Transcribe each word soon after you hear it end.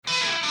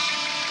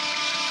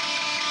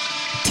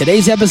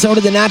Today's episode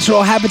of the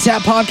Natural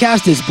Habitat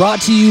Podcast is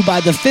brought to you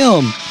by the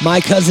film My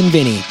Cousin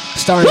Vinny,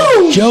 starring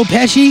Joe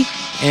Pesci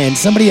and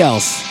somebody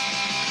else.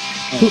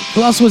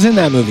 Who else was in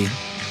that movie?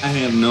 I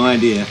have no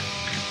idea.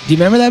 Do you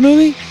remember that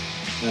movie?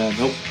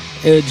 Nope.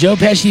 Joe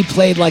Pesci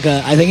played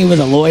I think he was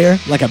a lawyer,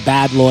 like a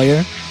bad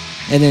lawyer.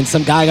 And then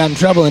some guy got in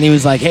trouble and he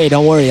was like, hey,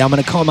 don't worry, I'm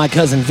going to call my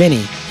cousin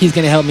Vinny. He's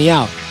going to help me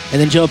out.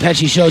 And then Joe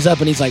Pesci shows up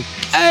and he's like,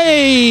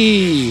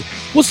 hey,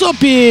 what's up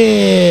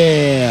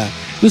here?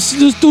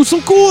 Let's do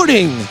some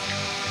courting.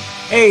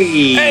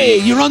 Hey,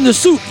 you're under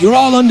suit. You're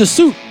all under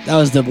suit. That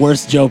was the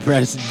worst Joe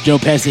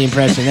Pesci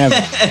impression ever.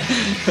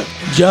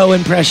 Joe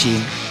and Pesci.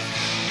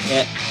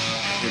 Yeah.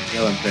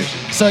 Joe and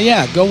Pesci. So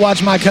yeah, go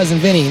watch My Cousin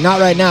Vinny.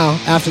 Not right now,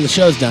 after the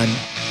show's done.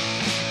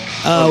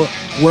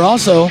 We're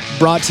also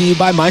brought to you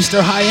by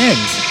Meister High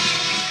Ends.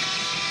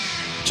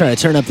 Try to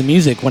turn up the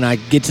music when I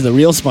get to the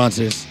real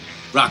sponsors.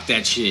 Rock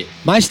that shit.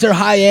 Meister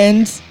High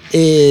Ends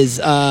is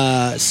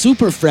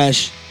super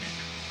fresh,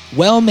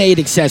 well-made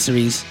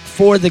accessories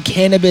for the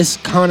cannabis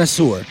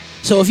connoisseur.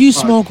 So if you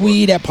smoke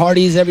weed at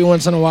parties every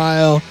once in a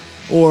while,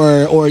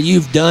 or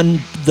you've done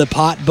the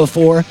pot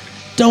before,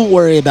 don't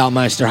worry about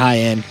Meister High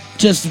End.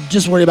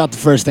 Just worry about the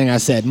first thing I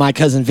said. My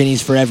Cousin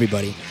Vinny's for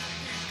everybody.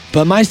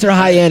 But Meister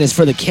High End is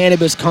for the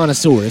cannabis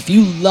connoisseur. If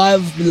you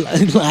love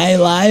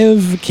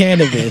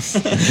cannabis,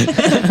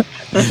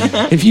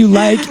 if you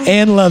like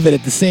and love it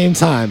at the same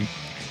time,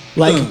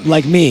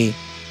 like me,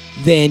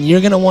 then you're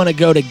going to want to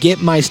go to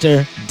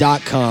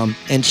getmeister.com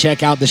and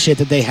check out the shit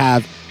that they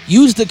have.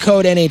 Use the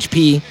code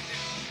NHP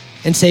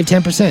and save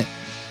 10%.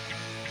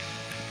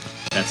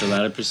 That's a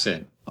lot of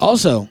percent.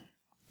 Also,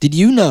 did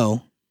you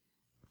know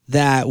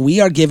that we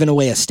are giving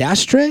away a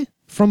stash tray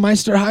from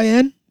Meister High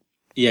End?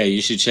 Yeah,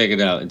 you should check it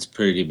out. It's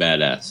pretty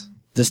badass.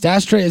 The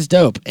stash tray is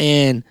dope,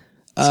 and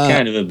it's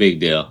kind of a big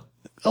deal.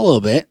 A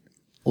little bit.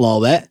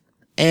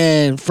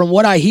 And from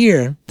what I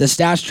hear, the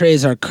stash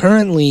trays are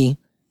currently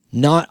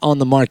not on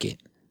the market.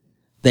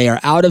 They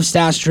are out of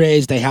stash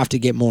trays. They have to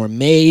get more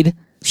made,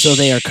 so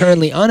they are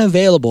currently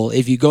unavailable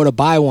if you go to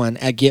buy one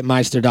at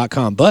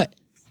getmeister.com. But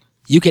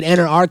you can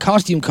enter our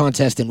costume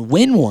contest and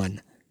win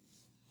one.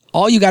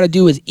 All you got to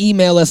do is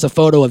email us a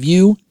photo of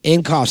you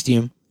in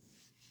costume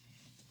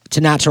to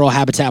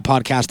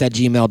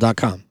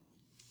naturalhabitatpodcast@gmail.com.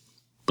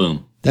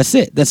 Boom. That's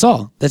it. That's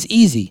all. That's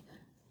easy.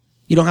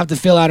 You don't have to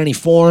fill out any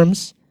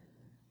forms.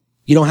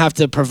 You don't have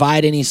to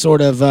provide any sort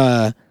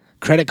of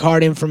credit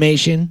card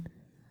information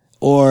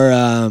or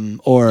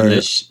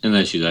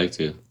unless you'd like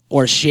to,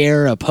 or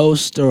share a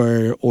post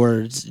or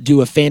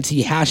do a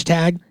fancy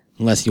hashtag,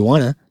 unless you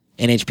wanna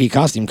NHP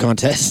costume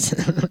contest.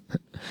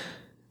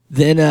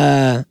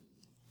 Then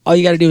all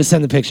you got to do is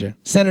send the picture.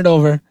 Send it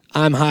over.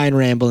 I'm high and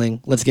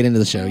rambling. Let's get into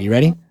the show. You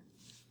ready?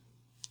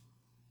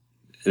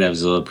 That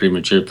was a little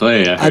premature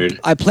play, I heard.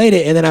 I played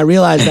it, and then I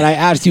realized that I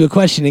asked you a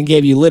question and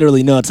gave you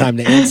literally no time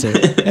to answer.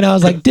 And I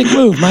was like, dick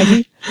move,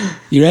 Mikey.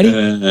 You ready?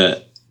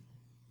 The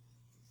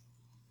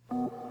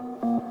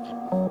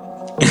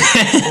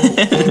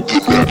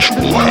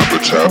Natural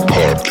Habitat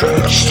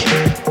Podcast.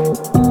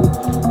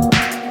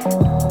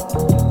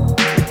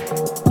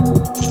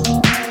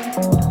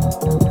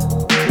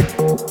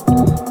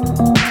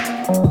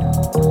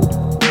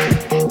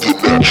 The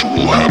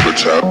Natural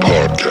Habitat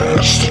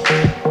Podcast.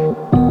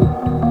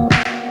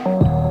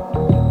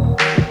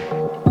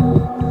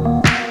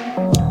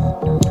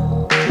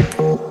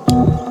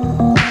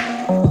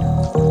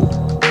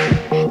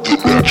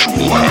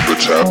 Natural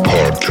Habitat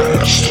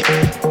Podcast.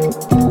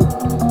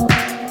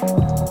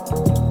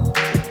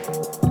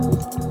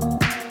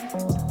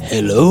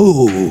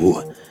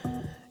 Hello,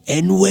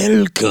 and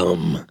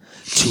welcome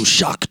to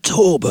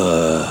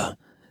Shocktober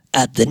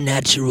at the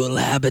Natural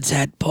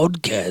Habitat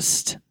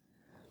Podcast.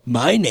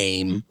 My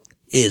name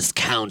is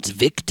Count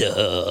Victor.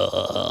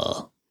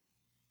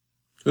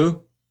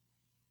 Who?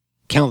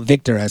 Count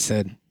Victor, I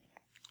said.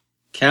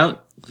 Count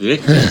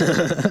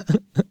Victor?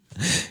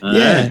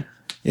 Yeah. Right.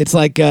 It's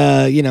like,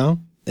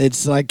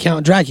 it's like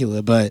Count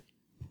Dracula, but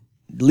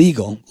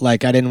legal.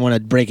 Like, I didn't want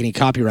to break any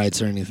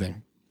copyrights or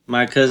anything.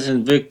 My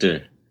Cousin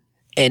Victor.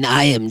 And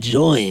I am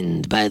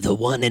joined by the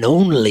one and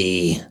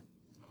only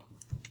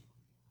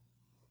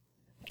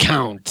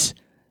Count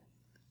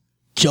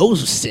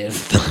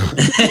Joseph.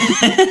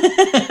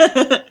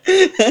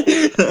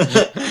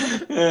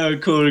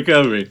 Cool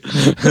recovery.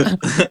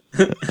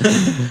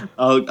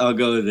 I'll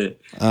go with it.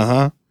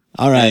 Uh-huh.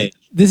 All right.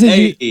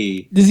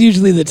 Hey. This is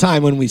usually the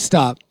time when we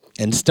stop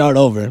and start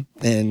over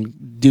and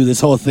do this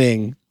whole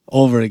thing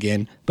over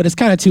again. But it's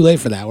kind of too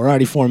late for that. We're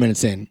already 4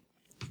 minutes in.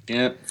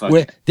 Yeah,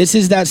 this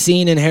is that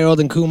scene in Harold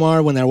and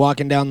Kumar when they're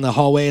walking down the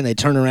hallway and they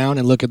turn around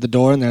and look at the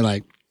door and they're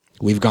like,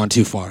 we've gone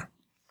too far.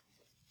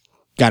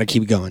 Got to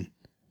keep going.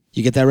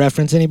 You get that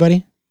reference,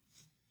 anybody?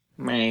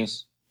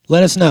 Nice.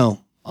 Let us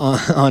know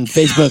on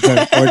Facebook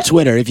or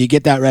Twitter if you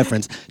get that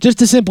reference. Just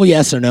a simple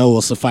yes or no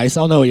will suffice.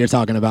 I'll know what you're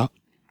talking about.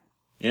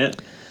 Yeah.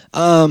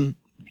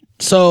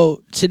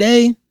 So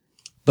today,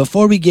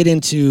 before we get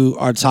into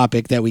our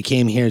topic that we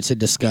came here to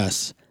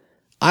discuss,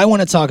 I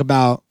want to talk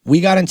about, we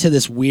got into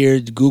this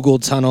weird Google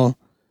tunnel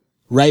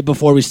right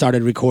before we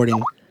started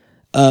recording.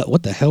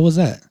 What the hell was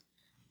that?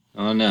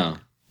 Oh no.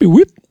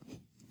 Whip.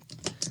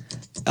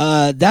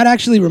 That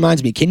actually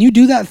reminds me. Can you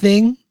do that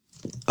thing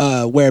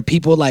where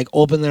people like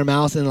open their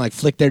mouth and like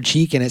flick their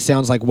cheek and it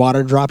sounds like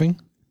water dropping?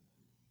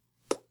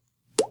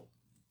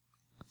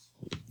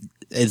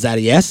 Is that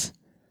a yes?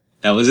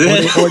 That was it.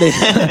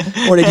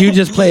 Or did you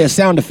just play a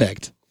sound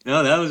effect?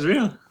 No, that was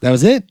real. That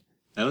was it?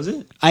 That was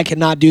it. I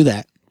cannot do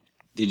that.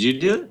 Did you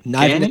do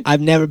it?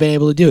 I've never been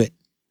able to do it.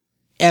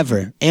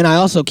 Ever. And I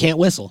also can't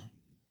whistle.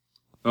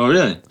 Oh,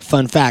 really?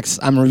 Fun facts.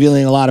 I'm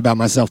revealing a lot about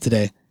myself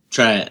today.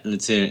 Try it.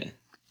 Let's hear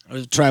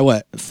it. Try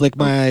what? Flick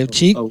my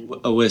cheek?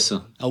 A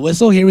whistle. A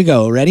whistle? Here we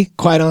go. Ready?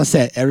 Quiet on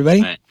set.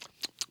 Everybody? All right.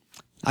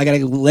 I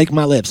gotta lick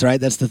my lips,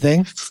 right? That's the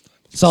thing.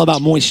 It's all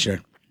about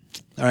moisture.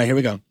 All right, here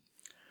we go.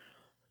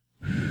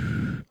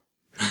 You're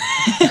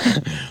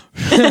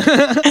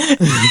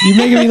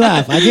making me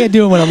laugh. I can't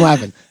do it when I'm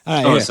laughing. All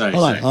right, Oh, here. sorry,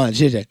 Hold sorry. on.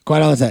 Shit.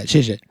 Quiet on set.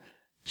 Shit.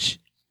 Shh.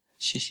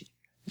 Shishi.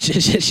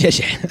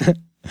 Shit.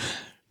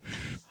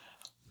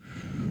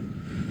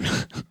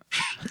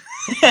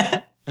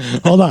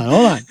 Hold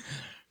on.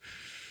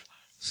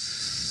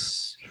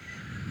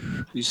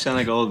 You sound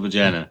like an old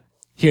vagina.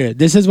 Here,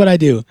 this is what I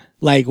do.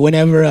 Like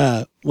whenever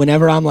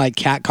I'm like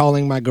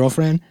catcalling my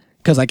girlfriend,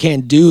 because I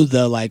can't do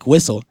the like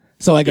whistle.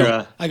 So I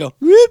go,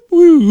 whoop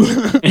woo.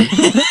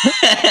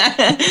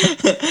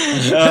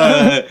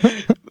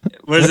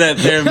 Where's that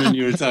theremin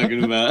you were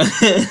talking about?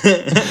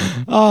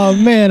 Oh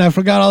man, I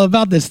forgot all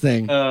about this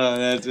thing. Oh,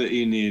 that's what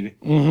you need.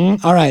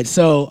 Mm-hmm. All right,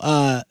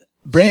 so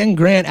Brand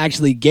Grant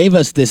actually gave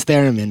us this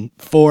theremin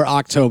for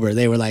October.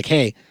 They were like,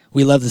 hey,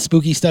 we love the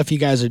spooky stuff you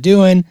guys are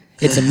doing.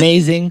 It's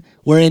amazing.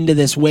 We're into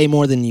this way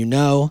more than you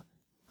know,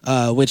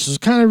 which was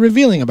kind of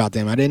revealing about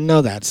them. I didn't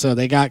know that. So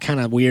they got kind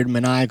of weird,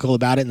 maniacal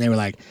about it, and they were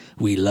like,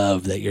 we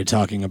love that you're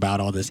talking about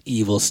all this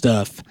evil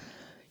stuff.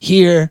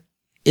 Here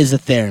is a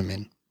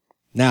theremin.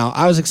 Now,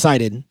 I was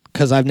excited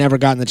because I've never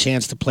gotten the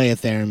chance to play a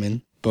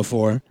theremin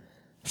before.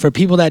 For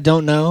people that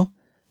don't know,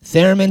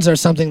 theremins are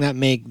something that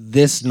make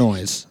this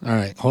noise. All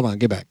right, hold on,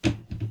 get back. I'm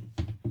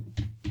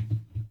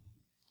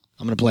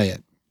going to play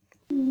it.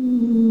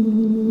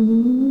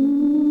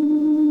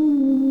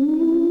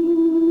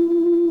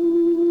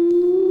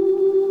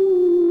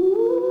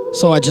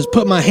 So I just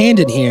put my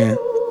hand in here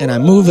and I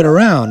move it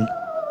around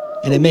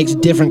and it makes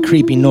different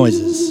creepy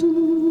noises.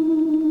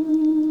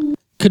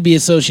 Could be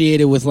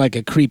associated with like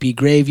a creepy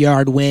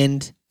graveyard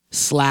wind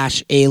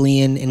 /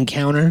 alien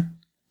encounter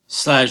 /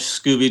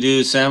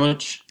 Scooby-Doo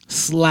sandwich.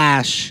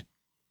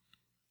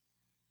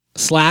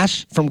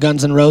 / from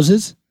Guns N'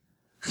 Roses.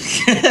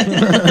 Yeah,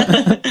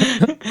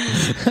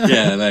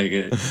 I like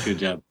it. Good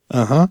job.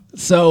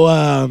 So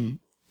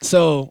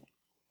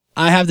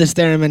I have this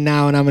theremin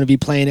now, and I'm going to be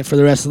playing it for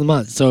the rest of the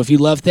month. So if you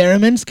love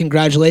theremins,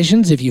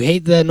 congratulations. If you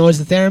hate the noise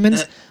of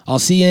theremins, I'll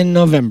see you in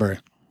November.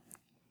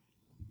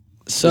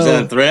 So Is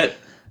that a threat?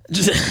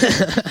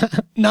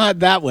 Not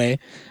that way.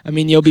 I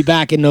mean, you'll be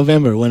back in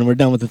November when we're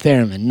done with the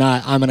theremin.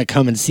 Not I'm going to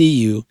come and see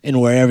you in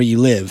wherever you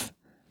live.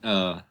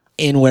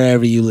 In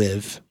wherever you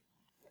live.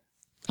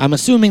 I'm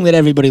assuming that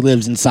everybody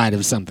lives inside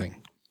of something.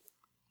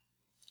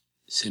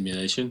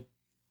 Simulation?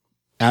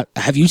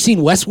 Have you seen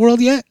Westworld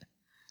yet?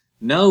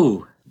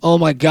 No. Oh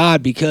my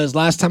God, because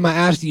last time I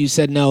asked you, you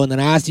said no, and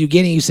then I asked you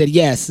again, and you said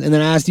yes, and then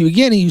I asked you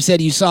again, and you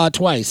said you saw it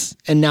twice,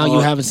 and now you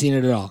haven't seen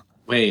it at all.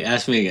 Wait,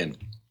 ask me again.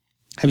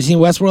 Have you seen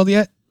Westworld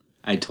yet?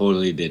 I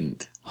totally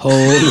didn't.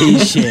 Holy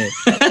shit.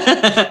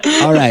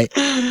 All right.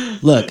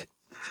 Look.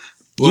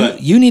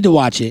 What? You need to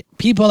watch it.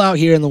 People out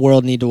here in the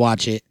world need to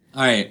watch it.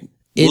 All right.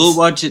 We'll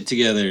watch it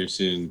together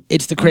soon.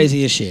 It's the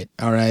craziest shit,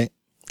 all right?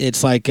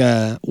 It's like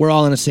we're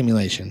all in a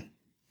simulation.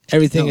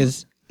 Everything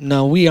is...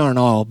 No, we aren't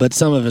all, but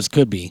some of us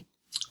could be.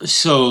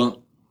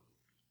 So,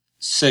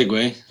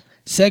 segue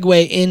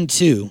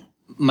into...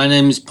 My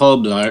name is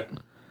Paul Blart.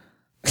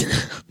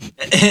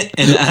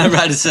 And I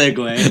write a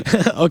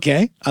segue.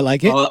 Okay, I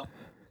like it.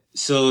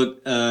 So,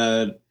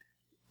 the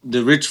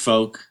rich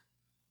folk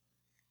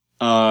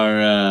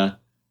are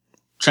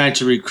trying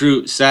to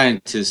recruit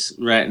scientists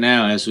right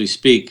now as we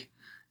speak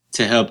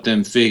to help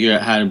them figure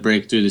out how to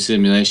break through the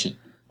simulation.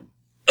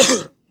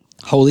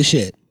 Holy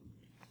shit.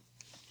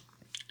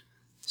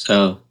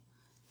 So,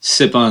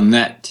 sip on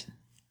that,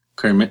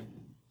 Kermit.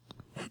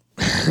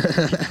 Do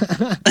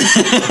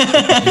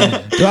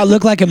I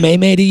look like a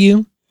May to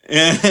you?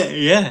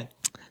 Yeah.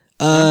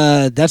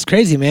 That's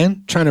crazy,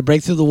 man. Trying to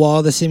break through the wall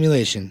of the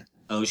simulation.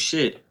 Oh,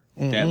 shit.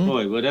 That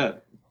boy, what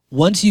up?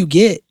 Once you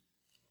get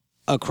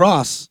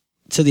across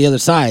to the other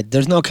side,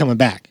 there's no coming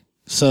back.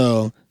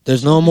 So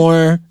there's no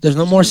more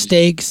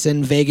stakes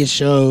and Vegas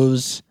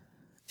shows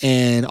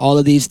and all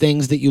of these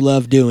things that you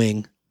love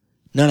doing.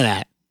 None of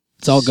that.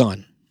 It's all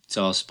gone. It's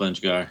all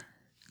SpongeGar.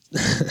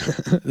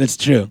 That's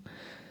true.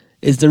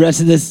 Is the rest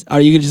of this,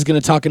 are you just going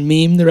to talk and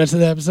meme the rest of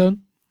the episode?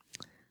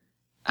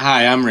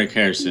 Hi, I'm Rick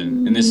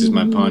Harrison, and this is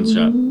my pawn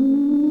shop.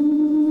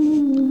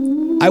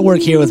 I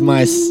work here with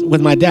my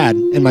dad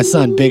and my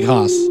son, Big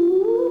Hoss.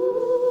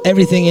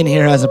 Everything in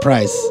here has a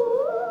price.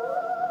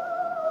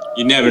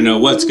 You never know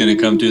what's gonna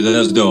come through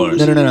those doors.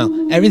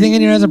 No. Everything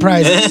in here has a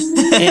price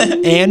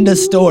and a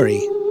story.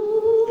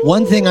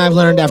 One thing I've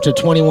learned after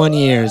 21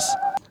 years,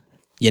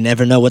 you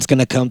never know what's going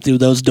to come through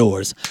those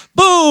doors.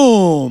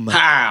 Boom!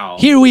 Pow!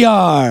 Here we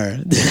are.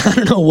 I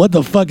don't know what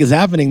the fuck is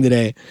happening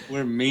today.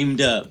 We're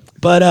memed up.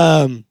 But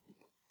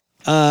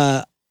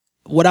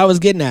what I was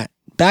getting at,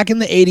 back in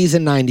the 80s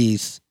and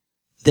 90s,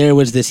 there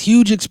was this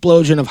huge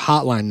explosion of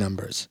hotline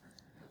numbers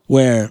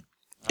where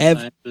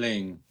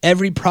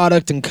every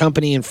product and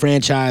company and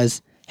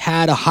franchise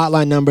had a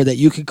hotline number that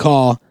you could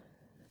call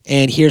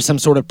and hear some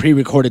sort of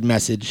pre-recorded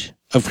message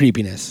of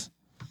creepiness.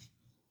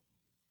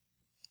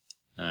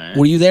 All right.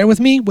 Were you there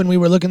with me when we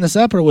were looking this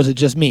up, or was it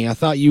just me? I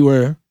thought you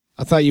were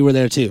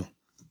there too.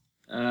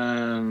 I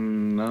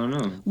don't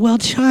know. Well,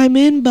 chime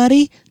in,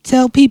 buddy.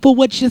 Tell people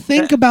what you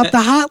think about the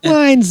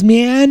hotlines,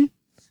 man.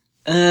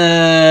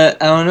 I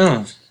don't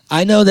know.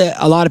 I know that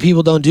a lot of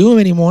people don't do them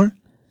anymore,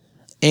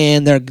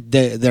 and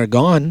they're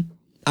gone.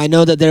 I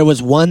know that there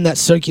was one that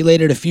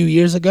circulated a few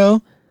years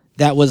ago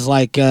that was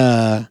like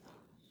it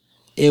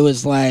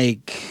was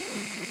like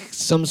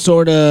some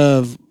sort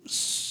of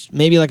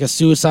maybe like a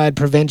suicide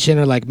prevention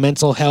or like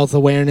mental health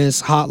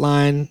awareness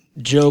hotline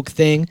joke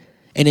thing,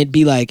 and it'd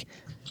be like,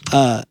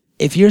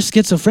 if you're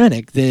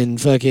schizophrenic, then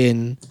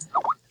fucking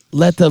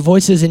let the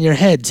voices in your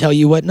head tell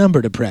you what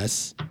number to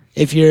press.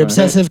 If you're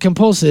obsessive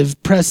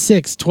compulsive, press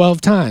 6 12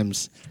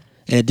 times.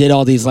 And it did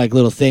all these like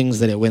little things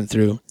that it went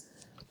through.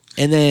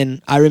 And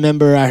then I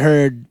remember I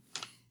heard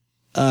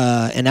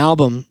an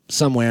album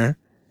somewhere,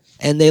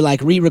 and they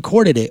like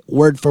re-recorded it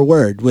word for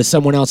word with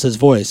someone else's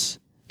voice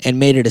and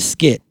made it a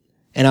skit.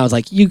 And I was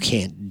like, you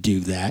can't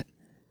do that.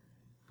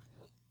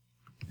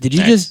 Did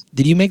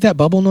you make that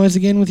bubble noise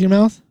again with your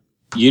mouth?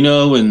 You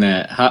know when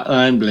that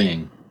hotline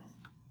bling.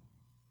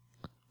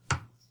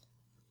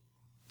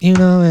 You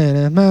know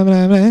when blah,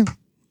 blah, blah.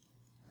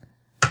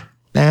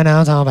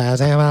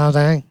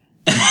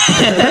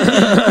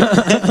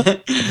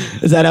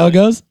 Is that how it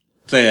goes?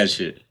 Play that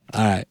shit.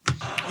 All right.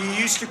 You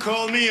used to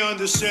call me on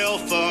the cell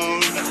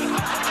phone. Some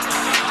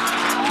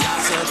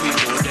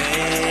people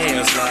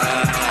dance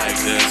like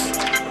this.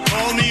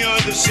 Call me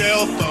on the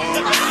cell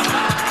phone.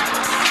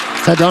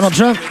 Is that Donald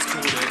Trump?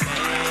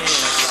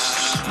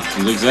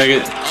 It looks like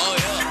it.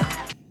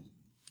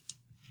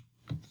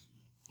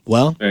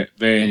 Well, Very,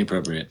 very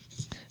inappropriate.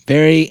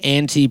 very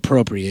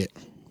anti-appropriate.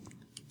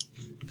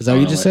 Is that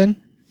what you just said?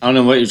 I don't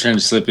know what you're trying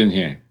to slip in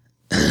here.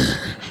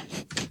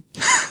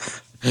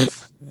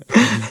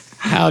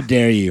 How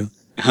dare you?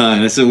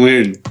 That's some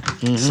weird.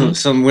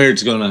 Some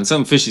weird's going on.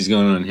 Something fishy's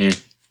going on here.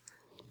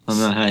 I don't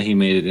know how he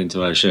made it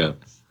into our show.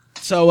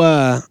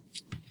 So,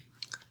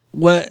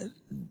 what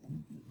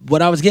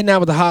I was getting at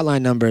with the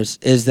hotline numbers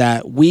is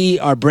that we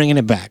are bringing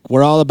it back.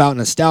 We're all about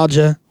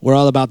nostalgia. We're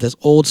all about this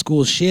old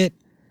school shit.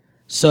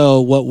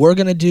 So what we're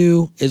going to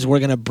do is we're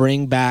going to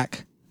bring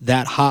back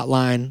that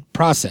hotline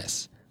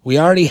process. We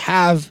already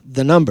have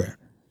the number.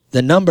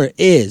 The number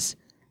is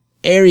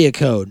area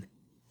code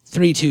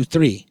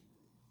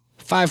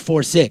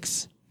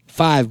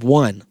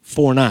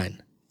 323-546-5149.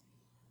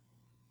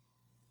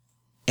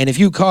 And if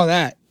you call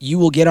that, you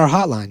will get our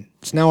hotline.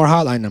 It's now our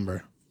hotline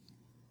number.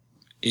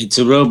 It's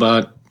a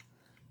robot.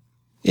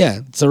 Yeah,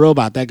 it's a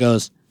robot that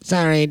goes,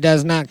 sorry,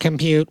 does not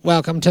compute.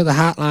 Welcome to the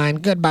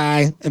hotline.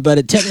 Goodbye.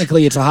 But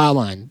technically it's a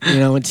hotline,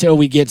 until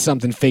we get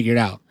something figured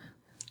out.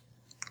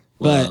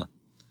 Well,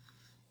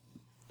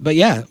 But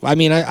yeah, I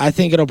mean, I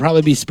think it'll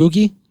probably be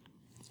spooky.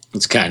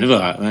 it's kind of a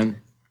hotline.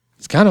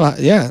 It's kind of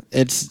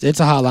it's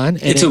a hotline.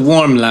 And It's a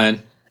warm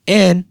line.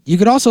 and you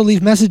could also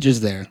leave messages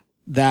there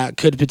that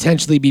could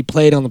potentially be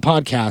played on the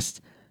podcast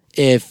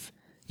if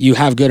you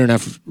have good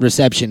enough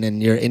reception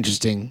and you're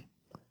interesting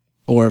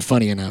or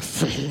funny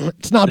enough.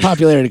 It's not a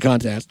popularity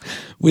contest.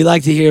 We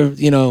like to hear,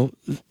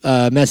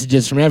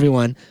 messages from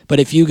everyone. But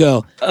if you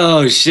go,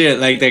 Oh shit!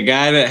 Like the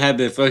guy that had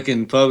the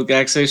fucking public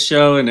access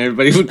show, and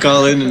everybody would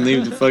call in and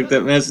leave the fucked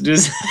up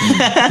messages.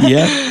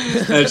 yeah,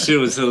 That shit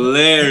was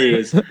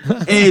hilarious.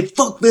 Hey,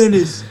 fuck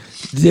Venice.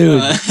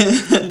 dude,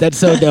 that's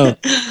so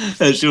dope.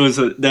 That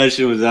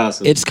shit was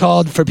awesome. It's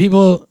called, for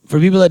people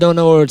that don't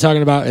know what we're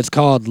talking about, it's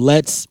called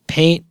Let's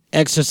Paint,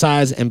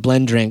 Exercise, and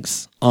Blend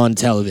Drinks on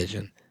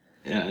Television.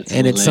 Yeah, it's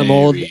And it's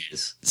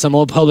hilarious. some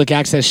old public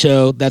access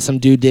show that some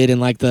dude did in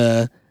like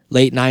the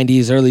late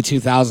 90s, early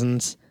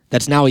 2000s.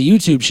 That's now a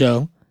YouTube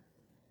show.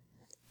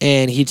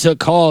 And he took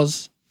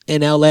calls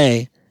in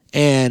LA,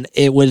 and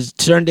it was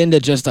turned into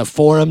just a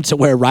forum to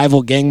where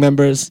rival gang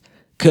members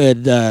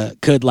could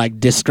like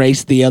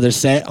disgrace the other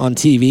set on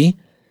TV.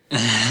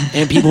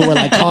 And people were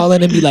like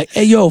calling and be like,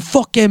 hey, yo,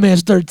 fuck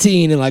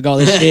MS-13 and like all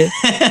this shit.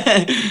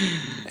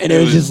 And it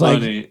was just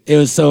funny. like, it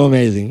was so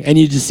amazing. And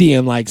you just see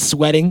him like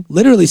sweating,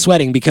 literally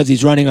sweating because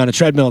he's running on a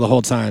treadmill the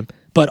whole time,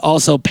 but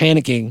also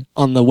panicking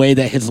on the way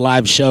that his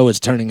live show is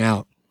turning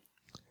out.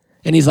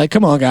 And he's like,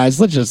 come on, guys,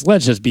 let's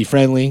just be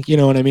friendly. You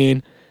know what I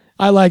mean?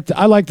 I liked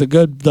the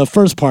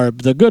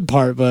good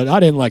part, but I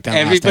didn't like that.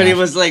 Everybody last half.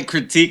 was like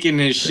critiquing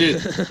his shit.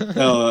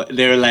 So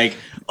they were like,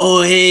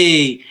 oh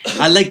hey,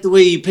 I like the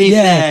way you paint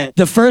Yeah, that.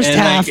 the first And,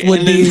 half like, would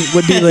and be then-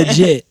 would be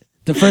legit.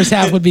 The first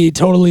half would be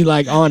totally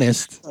like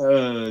honest.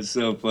 Oh, it's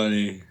so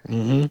funny.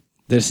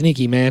 They're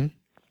sneaky, man.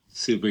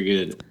 Super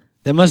good.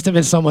 That must have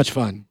been so much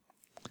fun.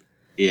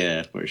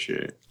 Yeah, for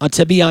sure.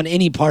 To be on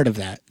any part of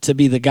that, to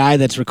be the guy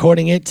that's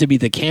recording it, to be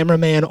the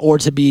cameraman, or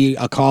to be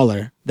a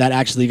caller that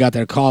actually got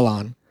their call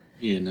on.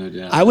 Yeah, no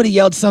doubt. I would have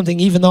yelled something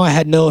even though I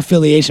had no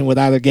affiliation with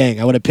either gang.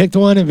 I would have picked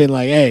one and been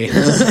like, hey.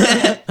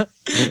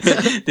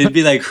 They'd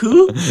be like,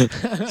 who?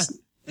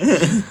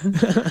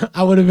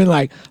 I would have been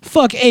like,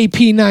 fuck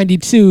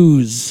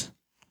AP92s.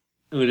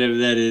 Whatever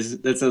that is.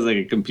 That sounds like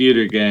a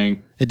computer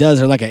gang. It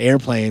does, or like an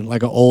airplane,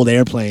 like an old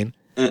airplane.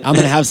 I'm going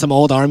to have some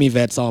old Army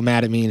vets all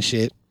mad at me and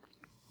shit.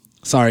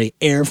 Sorry,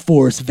 Air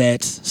Force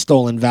vets,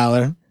 stolen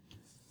valor.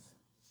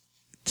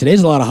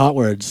 Today's a lot of hot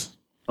words.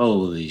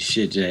 Holy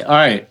shit, Jay. All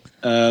right.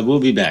 We'll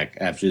be back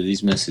after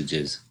these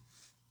messages.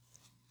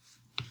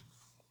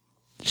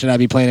 Should I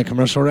be playing a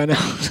commercial right now?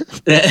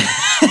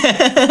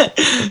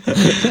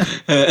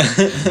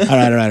 All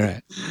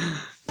right.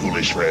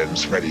 Foolish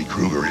friends, Freddy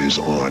Krueger is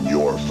on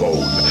your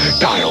phone.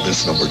 Dial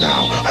this number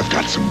now. I've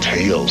got some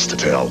tales to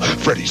tell.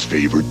 Freddy's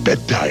favorite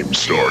bedtime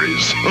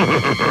stories.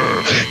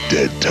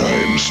 Dead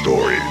time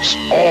stories.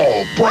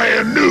 All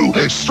brand new.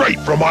 Straight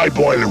from my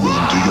boiler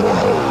room to your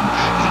home.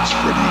 It's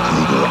Freddy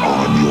Krueger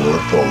on your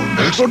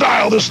phone. So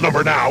dial this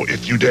number now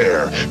if you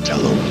dare. Tell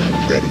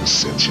him Freddy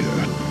sent you.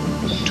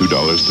 $2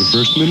 the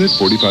first minute,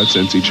 45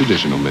 cents each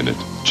additional minute.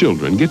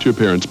 Children, get your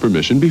parents'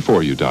 permission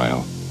before you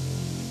dial.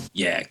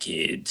 Yeah,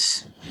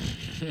 kids.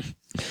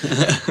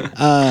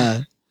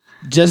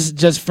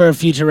 Just for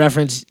future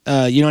reference,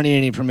 you don't need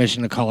any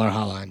permission to call our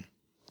hotline.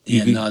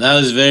 Yeah, no, that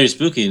was very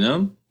spooky,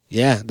 no?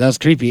 Yeah, that was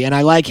creepy. And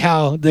I like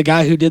how the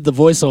guy who did the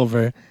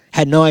voiceover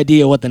had no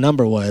idea what the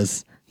number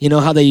was. You know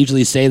how they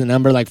usually say the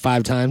number like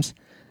 5 times?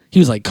 He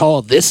was like,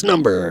 call this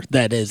number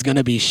that is going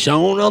to be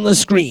shown on the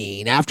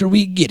screen after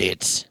we get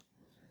it.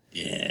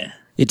 Yeah.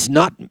 It's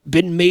not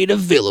been made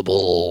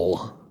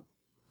available.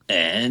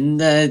 And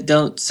that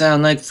don't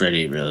sound like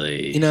Freddy,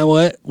 really. You know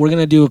what? We're going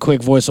to do a quick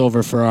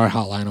voiceover for our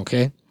hotline,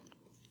 okay?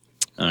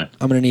 All right.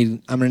 I'm going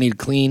to need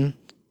clean,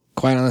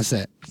 quiet on the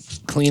set.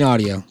 Clean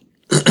audio.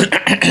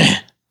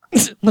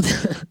 What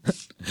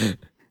the-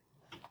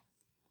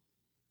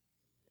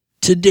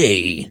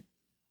 Today.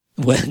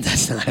 What?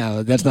 That's not how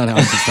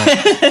it's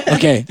start.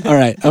 Okay. All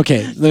right.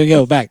 Okay. Let me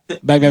go. Back.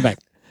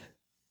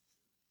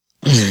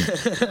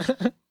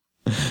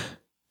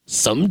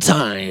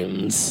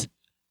 Sometimes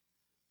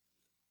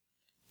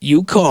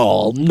you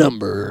call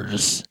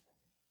numbers.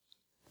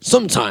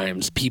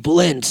 Sometimes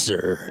people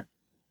answer.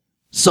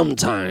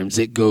 Sometimes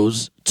it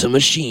goes to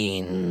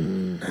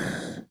machine.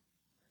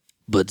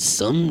 But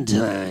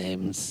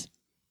sometimes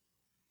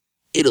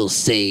it'll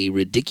say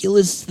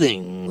ridiculous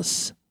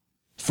things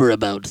for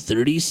about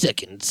 30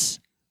 seconds.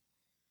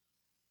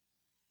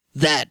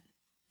 That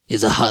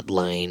is a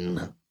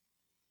hotline.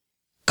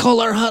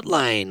 Call our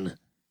hotline.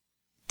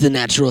 The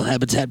Natural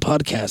Habitat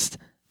Podcast.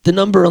 The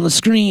number on the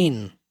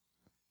screen.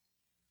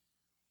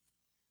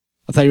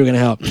 I thought you were going to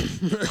help.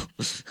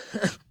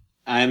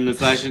 I'm the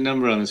flashing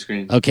number on the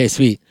screen. Okay,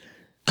 sweet.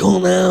 Call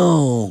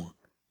now.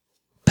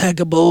 Pack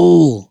a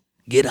bowl.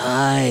 Get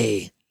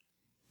high.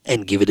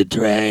 And give it a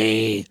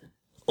try.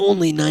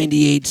 Only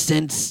 98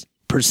 cents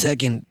per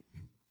second.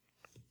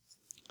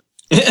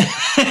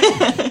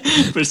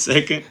 Per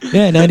second.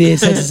 Yeah, 98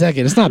 cents a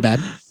second. It's not bad.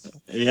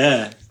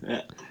 Yeah.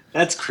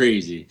 That's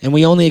crazy. And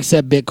we only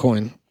accept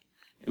Bitcoin.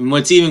 And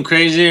what's even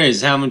crazier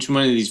is how much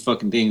money these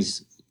fucking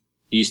things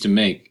used to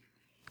make.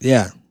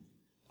 Yeah.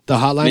 The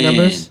hotline Man.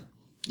 numbers?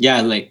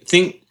 Yeah, like,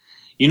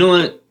 you know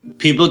what?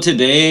 People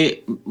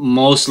today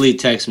mostly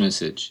text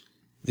message,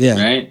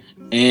 Yeah. right?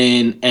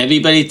 And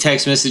everybody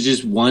text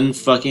messages one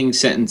fucking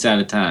sentence at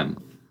a time.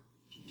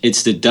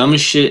 It's the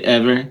dumbest shit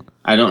ever.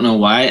 I don't know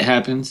why it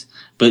happens,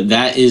 but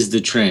that is the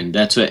trend.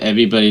 That's what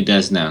everybody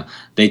does now.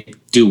 They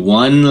do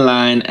one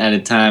line at a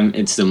time.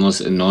 It's the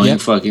most annoying Yep.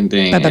 fucking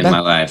thing in my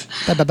life.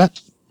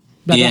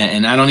 Yeah,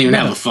 and I don't even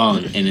have a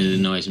phone, and it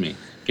annoys me.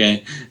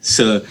 Okay,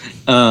 so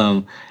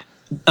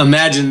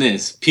imagine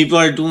this: people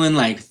are doing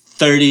like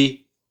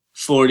 30,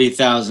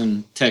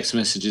 40,000 text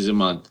messages a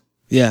month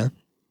Yeah.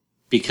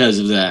 because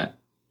of that.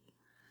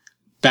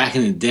 Back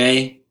in the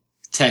day,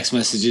 text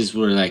messages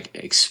were like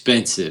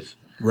expensive.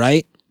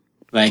 Right?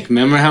 Like,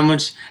 remember how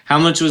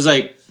much was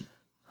like?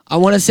 I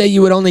want to say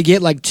you would only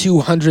get like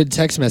 200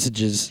 text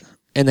messages.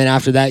 And then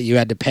after that, you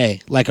had to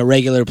pay. Like a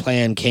regular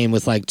plan came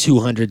with like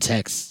 200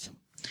 texts.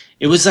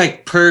 It was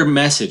like per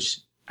message.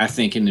 I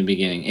think in the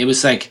beginning, it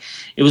was like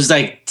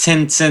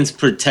 10 cents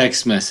per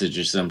text message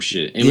or some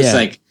shit. It was Yeah.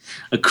 like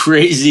a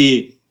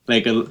crazy,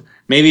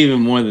 maybe even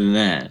more than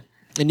that.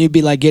 And you'd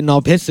be like getting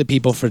all pissed at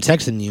people for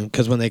texting you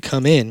because when they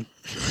come in,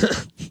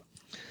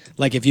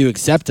 like if you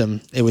accept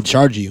them, it would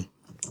charge you.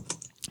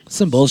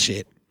 Some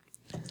bullshit.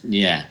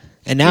 Yeah.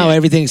 And now Yeah.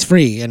 everything's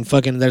free and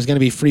fucking there's going to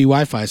be free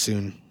Wi-Fi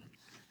soon.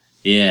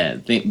 Yeah,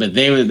 but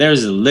there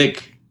was a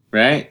lick,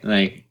 right?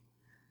 Like,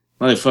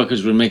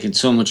 motherfuckers were making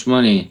so much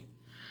money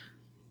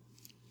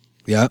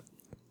Yep.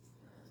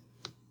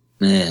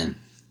 Man.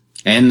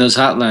 And those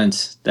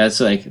hotlines, that's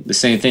like the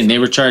same thing. They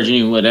were charging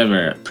you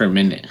whatever per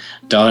minute,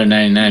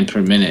 $1.99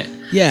 per minute.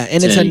 Yeah,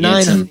 and it's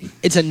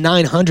a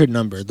 900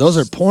 number. Those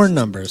are porn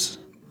numbers.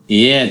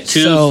 Yeah,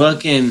 So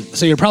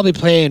you're probably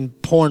paying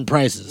porn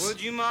prices.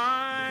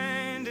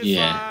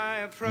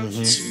 Yeah.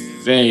 It's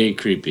very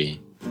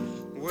creepy.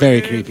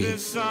 Very creepy.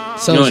 So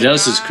You know what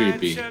else is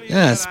creepy?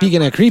 yeah,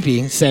 speaking of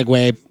creepy,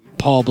 segue,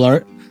 Paul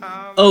Blart.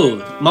 Oh,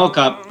 Mall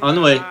Cop on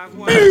the way.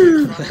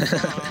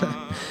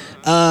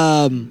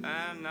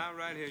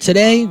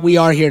 Today we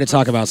are here to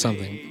talk about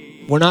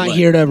something. We're not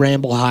here to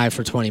ramble high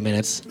for 20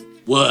 minutes.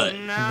 What?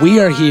 We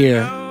are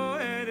here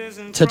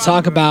to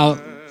talk about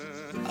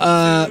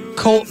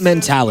cult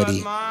mentality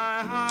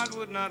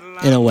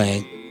in a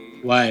way.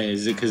 Why?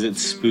 Is it because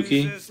it's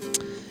spooky?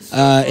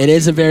 It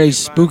is a very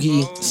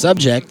spooky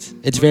subject.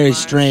 It's very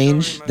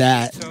strange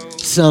that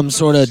some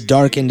sort of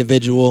dark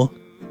individual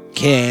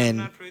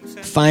can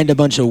find a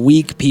bunch of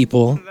weak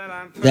people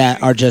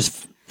that are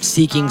just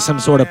seeking some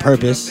sort of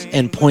purpose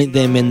and point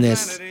them in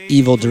this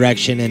evil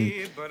direction and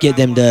get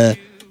them to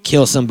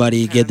kill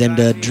somebody, get them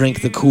to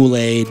drink the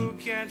Kool-Aid,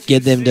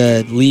 get them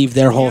to leave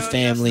their whole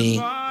family.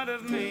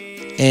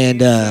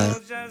 And,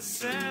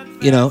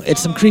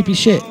 it's some creepy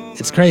shit.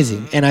 It's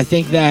crazy. And I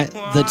think that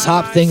the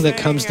top thing that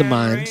comes to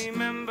mind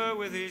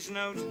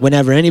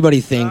whenever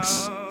anybody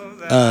thinks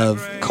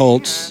of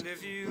cults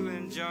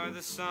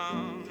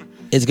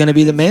is going to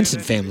be the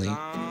Manson family.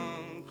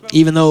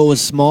 Even though it was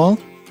small,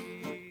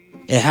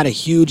 it had a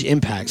huge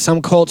impact.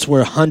 Some cults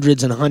were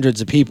hundreds and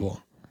hundreds of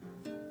people.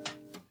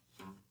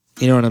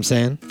 You know what I'm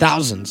saying?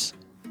 Thousands.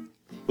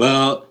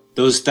 Well,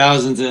 those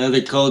thousands of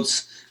other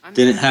cults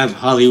didn't have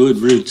Hollywood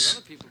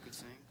roots.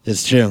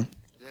 It's true.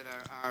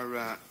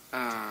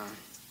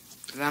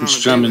 I'm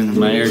strumming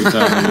my air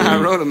guitar. I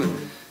wrote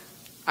them.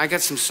 I got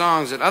some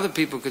songs that other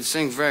people could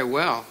sing very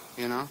well,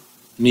 you know?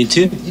 Me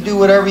too. You do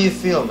whatever you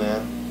feel,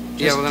 man.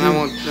 Yeah, well, then I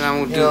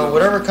won't do it.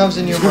 Whatever comes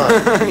in your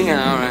mind.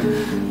 Yeah, all right.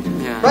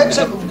 Yeah.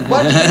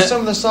 Why don't you do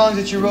some of the songs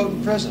that you wrote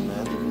in prison,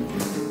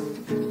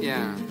 man?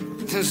 Yeah.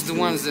 Those are the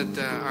ones that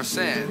are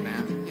sad,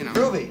 man. You know.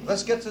 Groovy.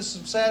 Let's get to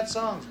some sad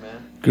songs,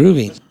 man.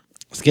 Groovy.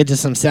 Let's get to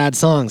some sad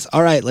songs.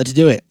 All right, let's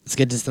do it. Let's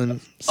get to some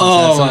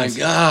Oh sad my songs.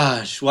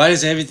 gosh. Why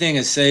is everything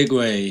a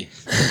segue?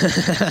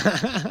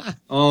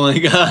 Oh my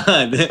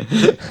god.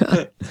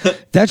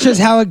 That's just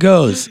how it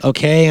goes,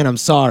 okay? And I'm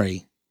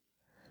sorry.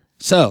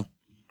 So,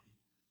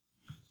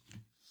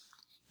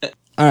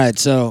 all right,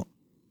 so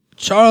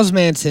Charles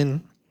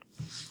Manson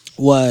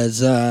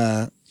was,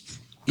 a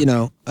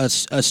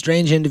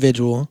strange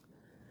individual.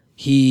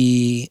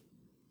 He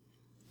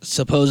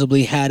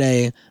supposedly had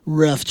a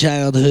rough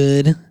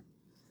childhood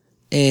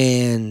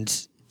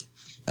and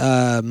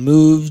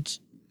moved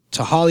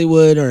to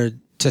Hollywood or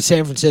to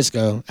San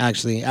Francisco,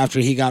 actually, after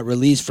he got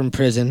released from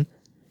prison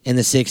in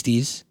the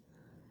 60s.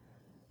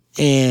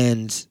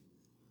 And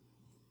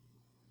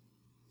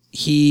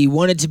he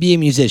wanted to be a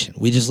musician.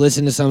 We just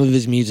listened to some of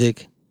his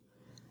music,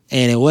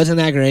 and it wasn't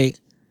that great.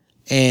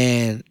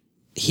 And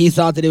he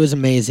thought that it was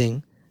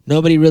amazing.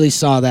 Nobody really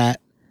saw that.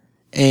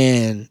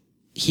 And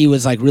he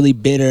was like really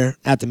bitter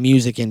at the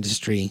music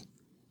industry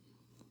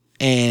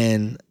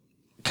and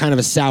kind of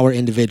a sour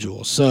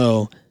individual.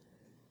 So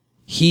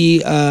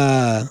he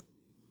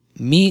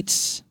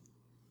meets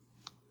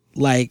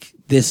like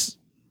this,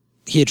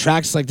 he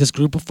attracts like this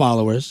group of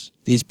followers,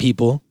 these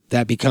people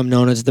that become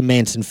known as the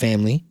Manson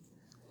family.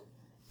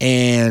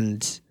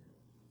 And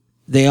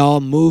they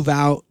all move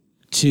out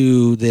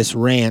to this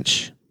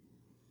ranch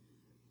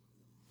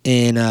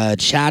in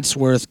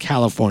Chatsworth,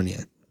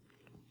 California.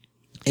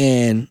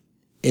 And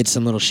it's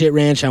some little shit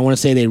ranch. I want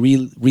to say they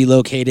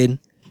relocated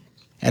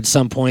at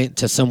some point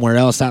to somewhere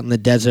else out in the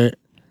desert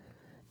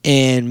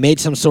and made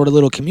some sort of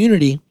little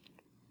community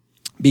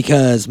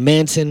because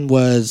Manson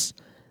was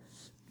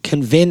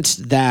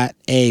convinced that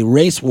a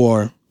race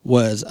war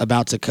was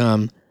about to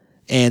come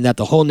and that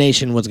the whole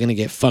nation was going to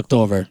get fucked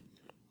over.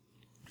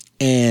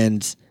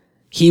 And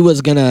he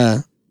was going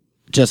to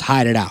just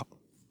hide it out.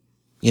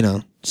 You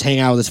know, just hang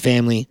out with his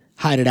family,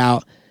 hide it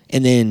out,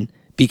 and then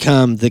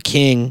become the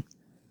king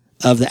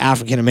of the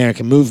African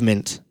American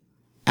movement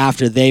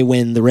after they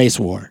win the race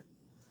war.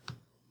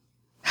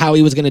 How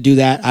he was going to do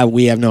that,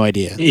 we have no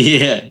idea.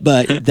 Yeah.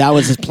 But that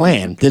was his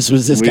plan. This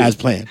was this guy's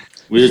plan.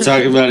 We were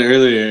talking about it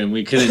earlier, and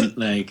we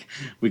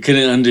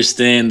couldn't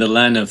understand the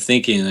line of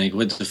thinking. Like,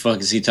 what the fuck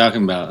is he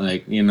talking about?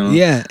 Like, you know.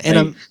 Yeah,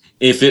 and like,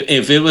 if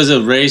it was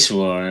a race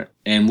war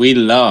and we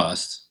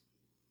lost,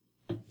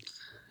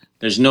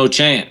 there's no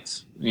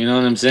chance. You know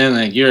what I'm saying?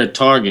 Like, you're a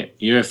target.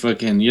 You're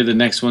the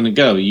next one to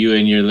go. You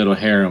and your little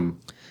harem.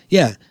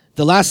 Yeah,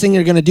 the last thing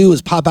you're going to do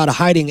is pop out of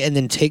hiding and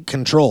then take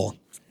control.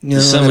 You know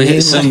some what I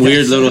mean? some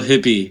weird little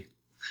hippie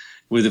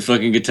with a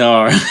fucking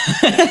guitar.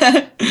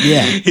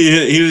 Yeah.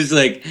 He was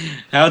like,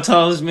 how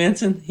tall was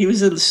Manson? He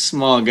was a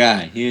small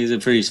guy. He was a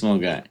pretty small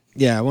guy.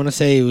 Yeah, I want to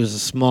say he was a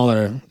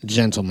smaller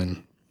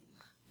gentleman.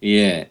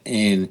 Yeah,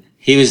 and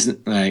he was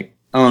like,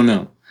 I don't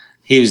know.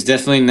 He was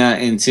definitely not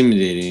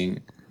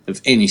intimidating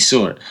of any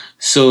sort.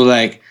 So,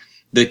 like,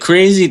 the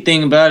crazy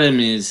thing about him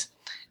is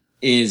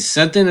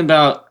something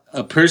about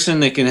a person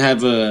that can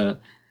have a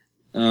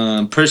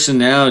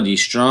personality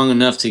strong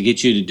enough to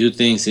get you to do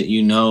things that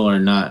you know are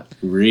not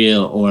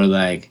real, or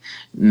like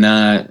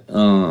not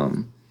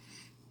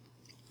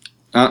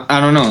I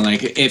don't know,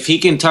 like if he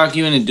can talk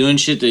you into doing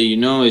shit that you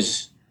know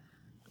is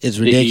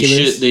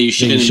ridiculous, that you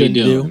shouldn't be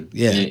doing,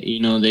 yeah, that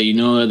you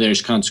know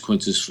there's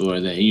consequences for,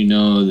 that you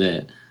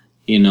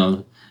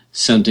know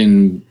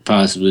something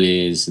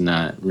possibly is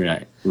not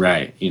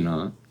right, you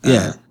know.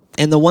 Yeah.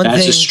 And the one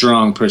that's thing, a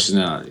strong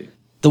personality.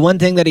 The one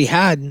thing that he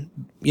had,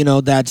 you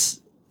know,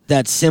 that's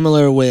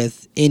similar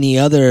with any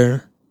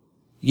other,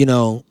 you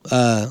know,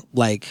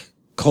 like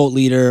cult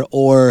leader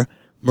or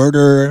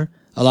murderer,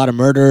 a lot of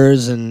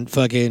murderers and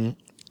fucking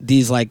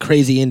these like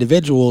crazy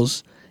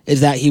individuals,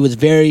 is that he was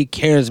very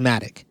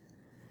charismatic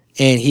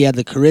and he had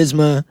the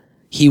charisma.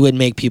 He would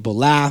make people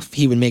laugh.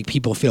 He would make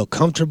people feel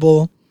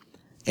comfortable.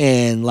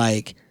 And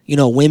like, you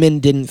know, women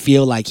didn't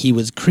feel like he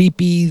was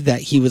creepy, that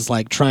he was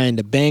like trying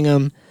to bang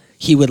them.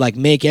 He would like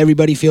make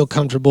everybody feel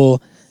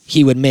comfortable.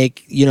 He would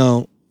make, you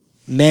know,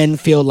 men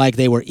feel like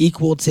they were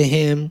equal to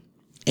him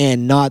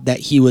and not that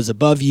he was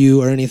above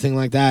you or anything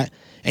like that.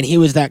 And he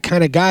was that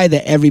kind of guy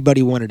that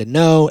everybody wanted to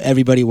know,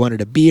 everybody wanted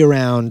to be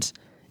around,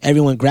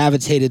 everyone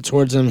gravitated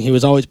towards him. He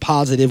was always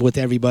positive with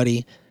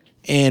everybody.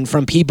 And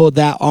from people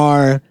that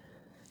are,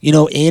 you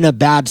know, in a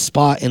bad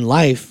spot in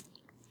life,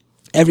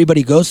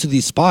 everybody goes through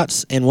these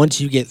spots. And once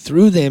you get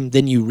through them,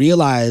 then you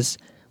realize,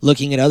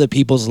 looking at other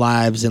people's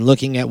lives and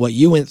looking at what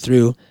you went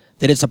through,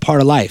 that it's a part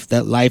of life,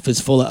 that life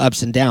is full of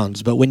ups and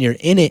downs. But when you're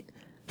in it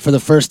for the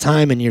first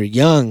time and you're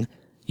young,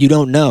 you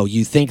don't know.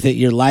 You think that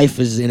your life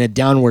is in a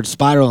downward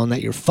spiral and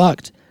that you're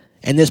fucked.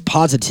 And this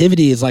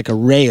positivity is like a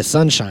ray of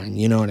sunshine,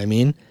 you know what I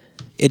mean?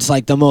 It's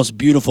like the most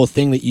beautiful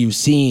thing that you've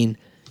seen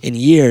in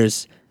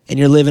years, and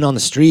you're living on the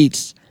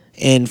streets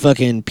and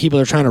fucking people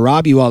are trying to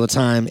rob you all the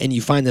time, and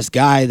you find this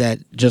guy that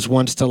just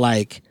wants to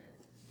like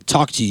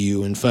talk to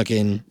you and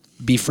fucking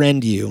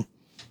befriend you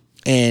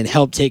and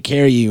help take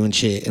care of you and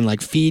shit and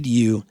like feed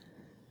you,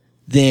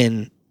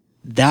 then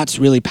that's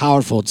really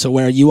powerful, to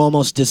where you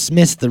almost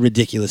dismiss the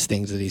ridiculous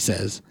things that he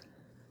says,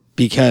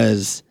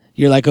 because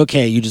you're like,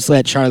 okay, you just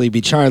let Charlie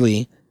be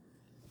Charlie,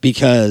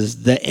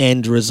 because the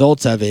end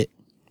result of it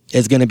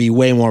is going to be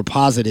way more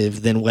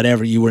positive than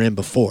whatever you were in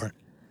before.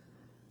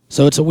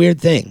 So it's a weird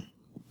thing.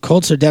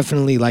 Cults are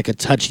definitely like a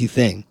touchy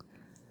thing,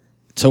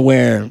 to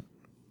where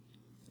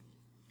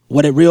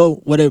what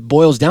it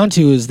boils down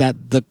to is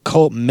that the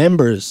cult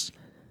members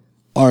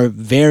are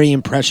very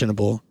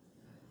impressionable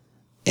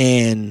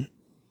and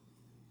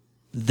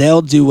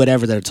they'll do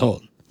whatever they're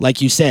told. Like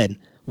you said,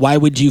 why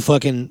would you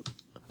fucking,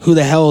 who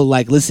the hell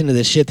like listened to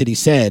the shit that he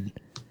said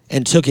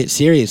and took it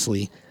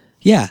seriously?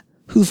 Yeah,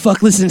 who the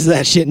fuck listens to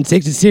that shit and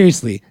takes it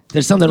seriously?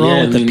 There's something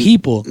wrong with the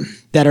people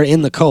that are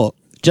in the cult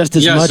just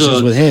as much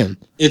as with him.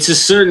 It's a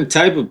certain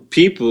type of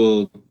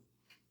people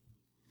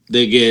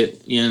that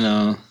get, you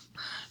know,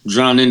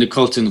 drawn into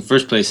cults in the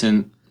first place.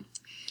 And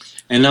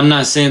I'm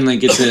not saying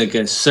like it's like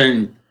a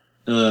certain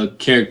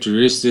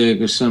characteristic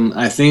or some.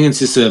 I think it's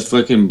just a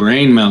fucking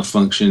brain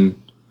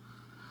malfunction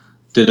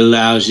that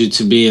allows you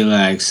to be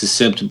like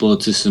susceptible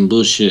to some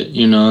bullshit,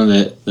 you know,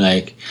 that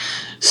like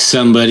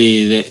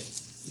somebody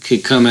that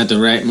could come at the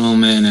right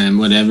moment and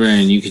whatever,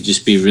 and you could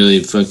just be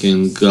really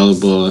fucking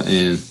gullible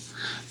and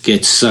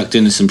get sucked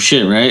into some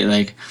shit, right?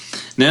 Like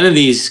none of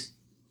these,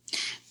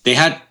 they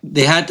had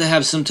to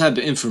have some type of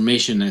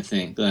information, I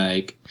think.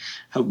 Like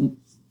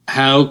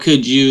how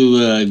could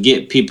you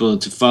get people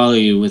to follow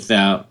you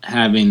without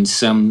having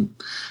some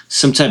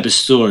type of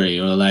story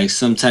or like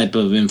some type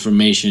of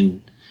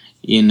information,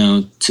 you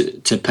know,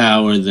 to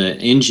power the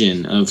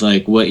engine of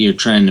like what you're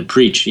trying to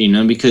preach, you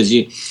know? Because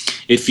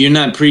if you're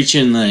not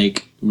preaching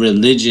like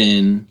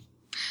religion,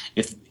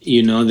 if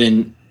you know,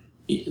 then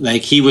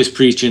like he was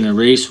preaching a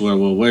race war.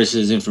 Well, where's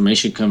his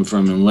information come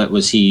from, and what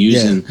was he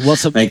using? Yeah. Well,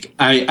 like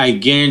I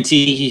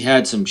guarantee he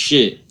had some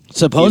shit.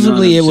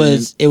 Supposedly, you know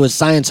it was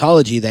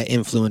Scientology that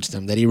influenced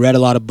him. That he read a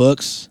lot of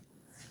books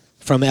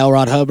from L.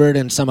 Ron Hubbard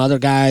and some other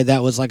guy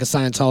that was like a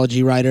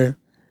Scientology writer,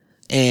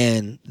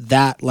 and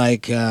that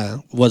like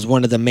was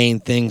one of the main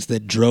things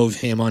that drove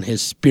him on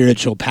his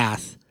spiritual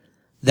path.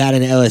 That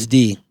and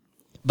LSD,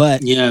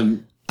 but yeah,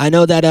 I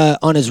know that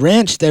on his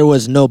ranch there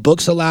was no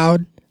books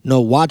allowed,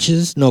 no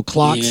watches, no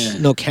clocks,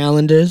 no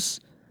calendars,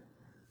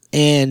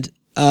 and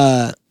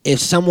if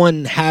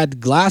someone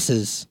had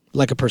glasses,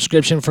 like a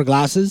prescription for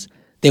glasses,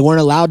 they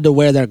weren't allowed to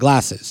wear their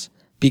glasses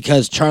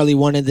because Charlie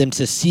wanted them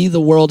to see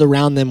the world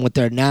around them with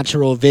their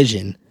natural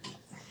vision.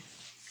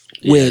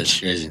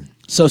 Which,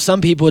 so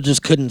some people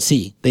just couldn't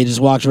see. They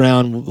just walked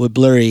around with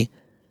blurry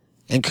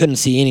and couldn't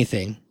see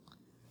anything,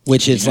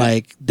 which is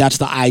like, that's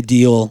the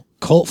ideal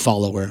cult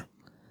follower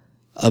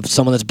of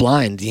someone that's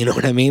blind. You know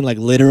what I mean? Like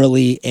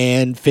literally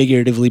and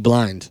figuratively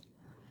blind.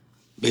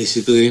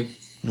 Basically.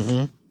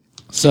 Mm-hmm.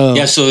 So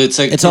yeah, so it's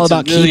like, it's all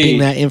about keeping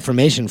that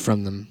information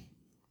from them.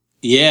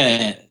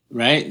 Yeah.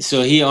 Right.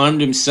 So he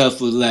armed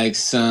himself with like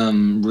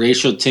some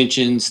racial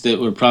tensions that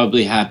were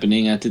probably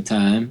happening at the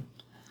time.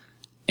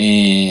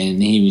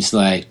 and he was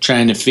like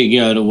trying to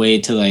figure out a way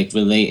to like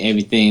relate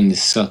everything to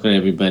sucker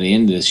everybody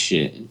into this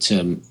shit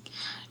to,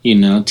 you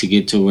know, to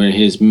get to where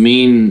his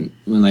mean,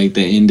 like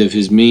the end of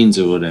his means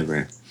or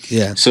whatever.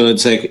 Yeah. So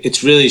it's like,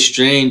 it's really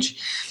strange.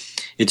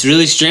 It's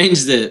really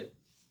strange that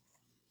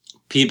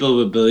people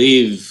would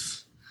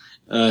believe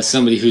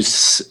somebody who's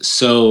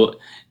so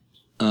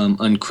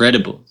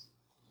uncredible.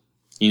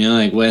 You know,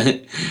 like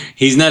when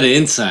he's not an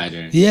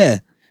insider. Yeah.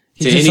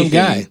 He's just some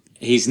guy.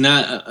 He's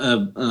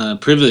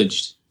not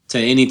privileged to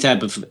any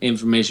type of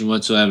information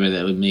whatsoever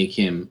that would make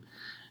him,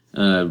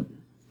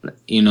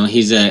 you know,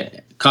 he's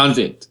a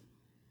convict.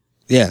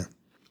 Yeah.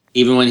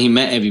 Even when he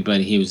met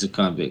everybody, he was a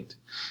convict.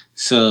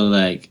 So,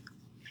 like,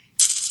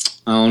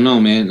 I don't know,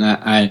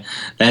 man.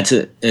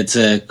 It's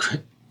a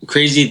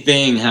crazy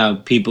thing how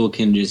people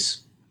can just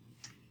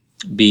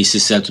be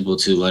susceptible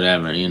to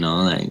whatever, you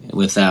know, like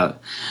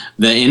without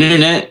the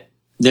internet.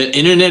 The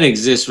internet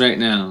exists right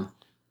now,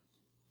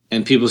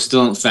 and people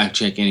still don't fact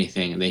check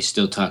anything. They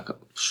still talk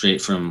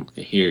straight from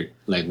here,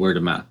 like word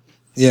of mouth.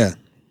 Yeah.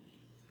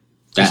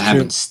 That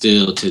happens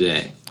still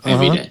today,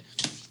 every day.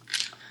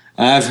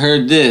 I've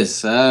heard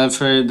this. I've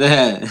heard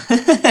that.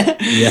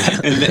 Yeah.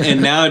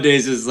 and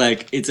nowadays it's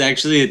like, it's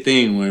actually a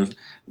thing where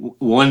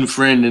one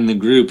friend in the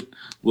group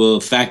will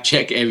fact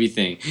check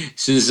everything.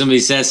 As soon as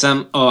somebody says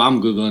something, oh,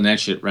 I'm Googling that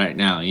shit right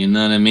now. You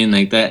know what I mean?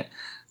 Like that.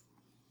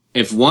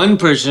 If one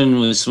person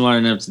was smart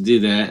enough to do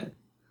that,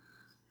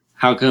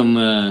 how come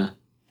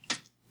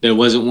there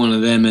wasn't one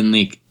of them in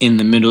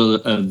the middle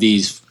of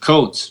these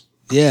cults?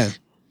 Yeah.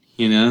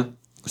 You know?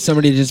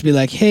 Somebody just be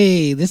like,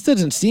 hey, this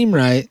doesn't seem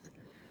right.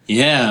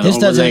 Yeah, this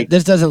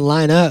doesn't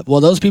line up. Well,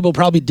 those people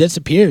probably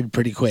disappeared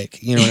pretty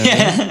quick. You know what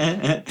I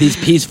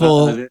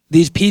mean?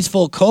 These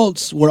peaceful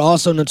cults were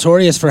also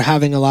notorious for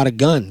having a lot of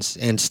guns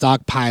and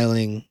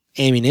stockpiling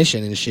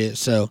ammunition and shit.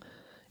 So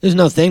there's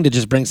no thing to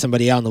just bring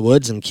somebody out in the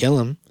woods and kill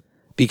them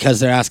because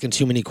they're asking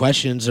too many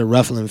questions or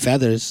ruffling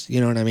feathers.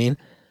 You know what I mean?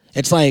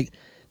 It's like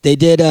they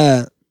did.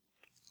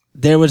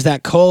 There was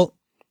that cult.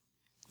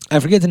 I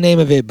forget the name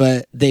of it,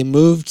 but they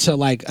moved to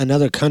like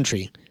another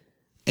country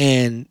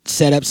and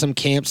set up some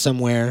camp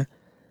somewhere,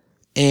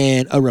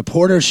 and a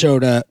reporter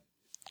showed up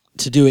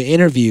to do an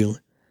interview,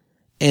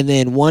 and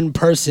then one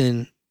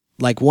person,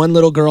 like one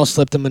little girl,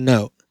 slipped him a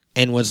note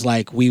and was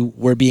like,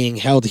 we're being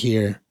held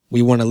here,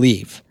 we want to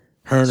leave.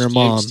 Her and her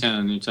mom.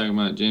 Jamestown, you're talking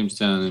about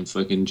Jamestown and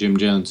fucking Jim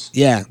Jones.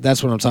 Yeah,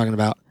 that's what I'm talking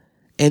about.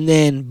 And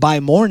then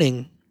by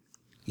morning,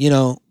 you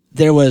know,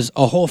 there was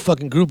a whole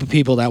fucking group of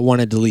people that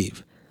wanted to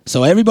leave.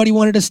 So everybody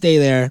wanted to stay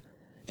there,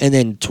 and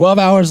then 12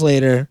 hours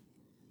later,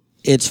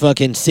 it's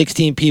fucking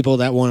 16 people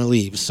that want to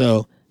leave.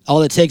 So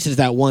all it takes is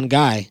that one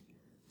guy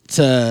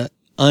to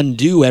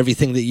undo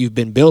everything that you've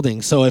been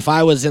building. So if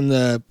I was in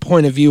the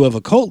point of view of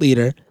a cult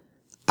leader,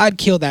 I'd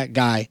kill that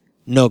guy,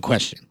 no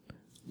question.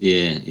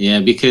 Yeah,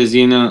 because,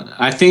 you know,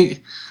 I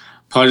think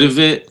part of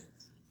it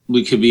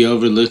we could be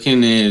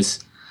overlooking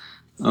is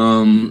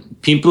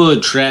people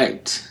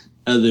attract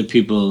other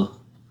people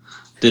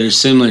that are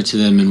similar to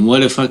them. And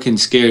what a fucking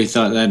scary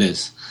thought that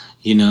is.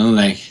 You know,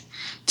 like,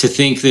 to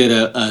think that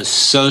a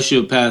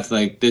sociopath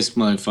like this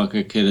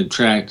motherfucker could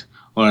attract,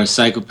 or a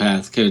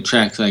psychopath could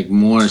attract like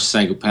more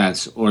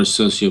psychopaths or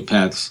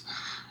sociopaths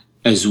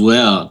as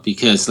well,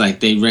 because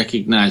like they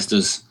recognize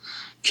those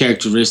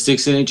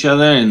characteristics in each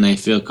other and they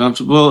feel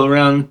comfortable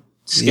around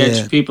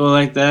sketch people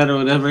like that or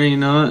whatever, you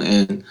know.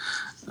 And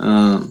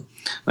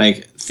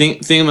like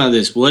think about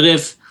this. What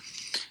if,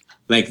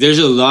 like, there's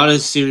a lot of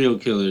serial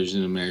killers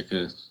in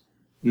America,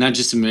 not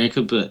just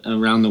America but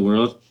around the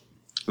world,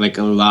 like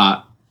a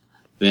lot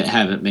that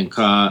haven't been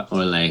caught,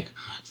 or like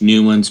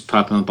new ones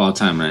popping up all the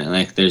time, right?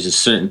 Like there's a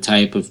certain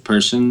type of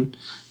person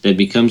that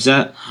becomes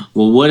that.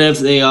 Well, what if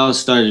they all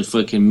started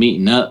fucking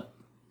meeting up,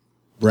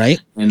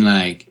 right? And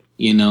like,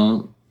 you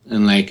know,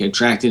 and like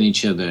attracting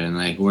each other and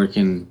like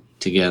working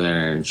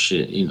together and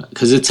shit, you know,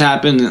 because it's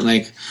happened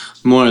like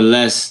more or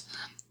less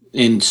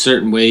in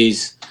certain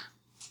ways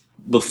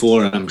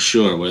before, I'm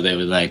sure, where they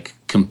would like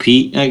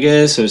compete, I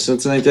guess, or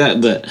something like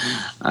that. But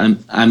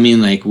I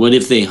mean, like, what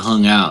if they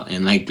hung out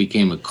and like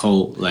became a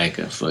cult, like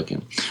a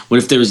fucking, what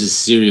if there was a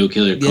serial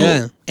killer cult?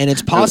 Yeah, and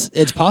it's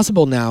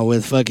possible now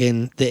with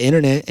fucking the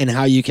internet and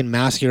how you can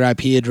mask your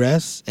IP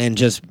address, and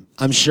just,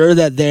 I'm sure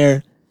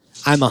that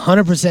I'm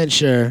 100%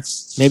 sure,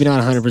 maybe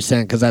not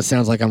 100% because that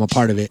sounds like I'm a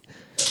part of it.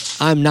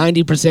 I'm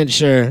 90%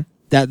 sure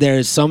that there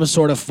is some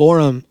sort of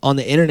forum on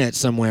the internet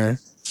somewhere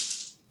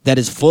that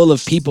is full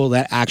of people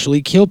that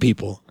actually kill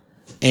people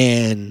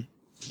and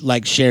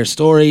like share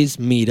stories,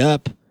 meet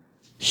up,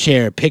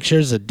 share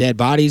pictures of dead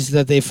bodies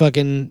that they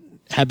fucking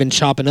have been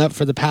chopping up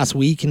for the past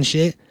week and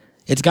shit.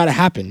 It's got to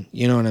happen.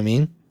 You know what I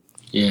mean?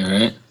 Yeah,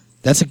 right.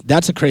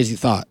 That's a crazy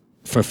thought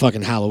for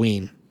fucking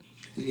Halloween.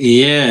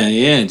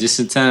 Yeah, just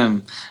in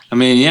time. I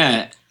mean,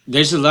 yeah,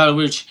 there's a lot of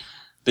weird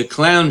the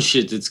clown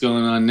shit that's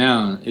going on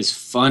now is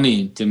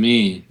funny to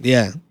me.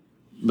 Yeah.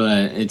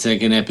 But it's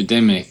like an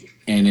epidemic.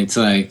 And it's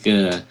like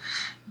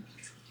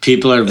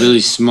people are really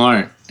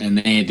smart and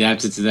they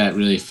adapted to that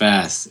really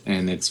fast.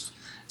 And it's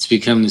it's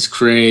become this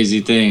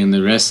crazy thing, and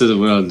the rest of the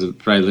world is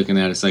probably looking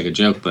at us like a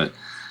joke, but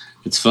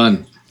it's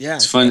fun. Yeah.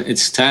 It's fun.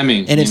 It's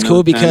timing. And it's you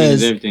know? cool Timing is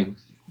because everything.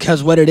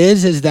 what it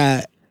is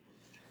that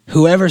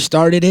whoever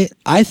started it,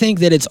 I think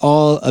that it's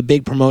all a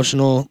big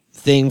promotional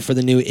thing for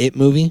the new It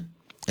movie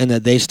and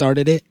that they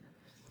started it.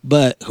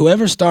 But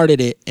whoever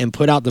started it and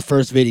put out the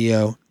first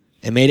video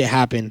and made it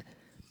happen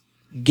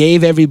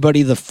gave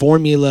everybody the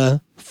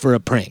formula for a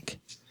prank.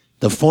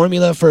 The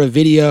formula for a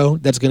video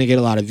that's going to get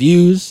a lot of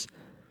views.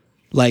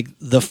 Like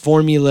the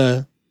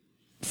formula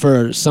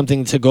for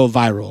something to go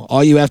viral.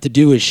 All you have to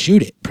do is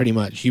shoot it, pretty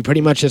much. You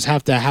pretty much just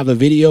have to have a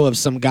video of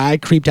some guy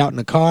creeped out in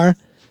a car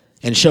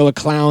and show a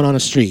clown on a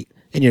street,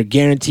 and you're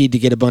guaranteed to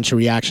get a bunch of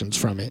reactions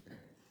from it.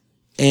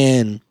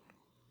 And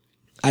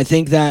I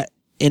think that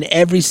in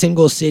every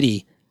single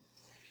city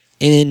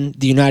in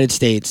the United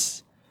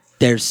States,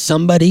 there's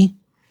somebody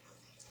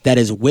that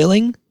is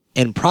willing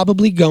and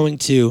probably going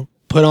to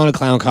put on a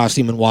clown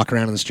costume and walk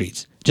around in the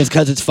streets just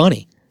because it's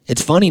funny.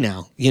 It's funny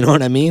now. You know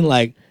what I mean?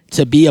 Like,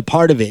 to be a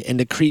part of it and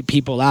to creep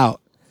people out.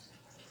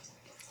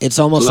 It's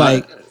almost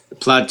like...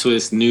 Plot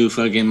twist, new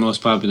fucking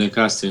most popular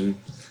costume.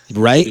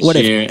 Right? What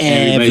if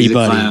everybody's a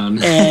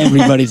clown?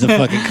 Everybody's a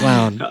fucking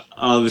clown.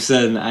 All of a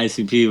sudden,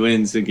 ICP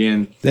wins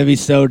again. That'd be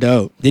so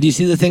dope. Did you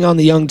see the thing on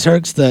the Young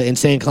Turks, the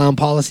Insane Clown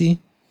Policy?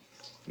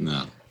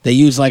 No. They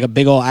used like a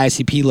big old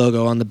ICP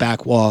logo on the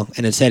back wall,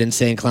 and it said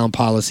Insane Clown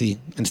Policy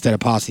instead of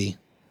Posse.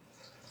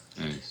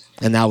 Nice.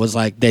 And that was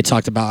like, they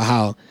talked about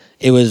how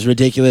it was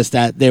ridiculous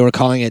that they were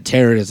calling it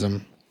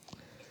terrorism.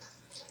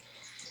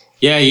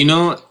 Yeah, you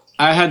know,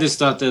 I had this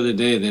thought the other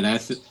day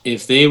that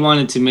if they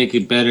wanted to make a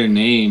better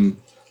name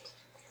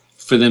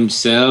for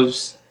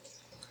themselves,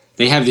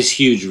 they have this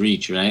huge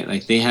reach, right?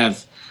 Like they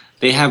have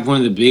one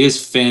of the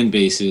biggest fan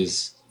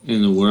bases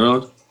in the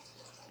world,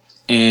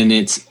 and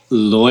it's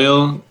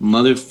loyal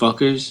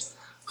motherfuckers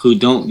who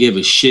don't give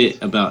a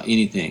shit about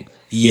anything.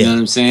 Yeah. You know what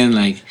I'm saying?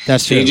 Like,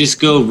 that's true. They just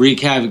go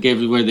wreak havoc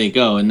everywhere they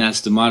go, and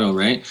that's the motto,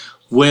 right?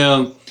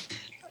 Well,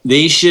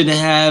 they should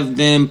have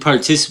them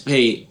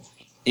participate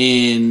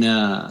in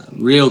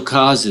real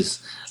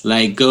causes,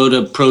 like go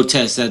to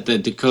protests at the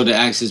Dakota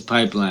Access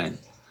Pipeline,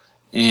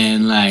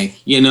 and like,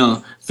 you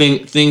know,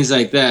 things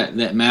like that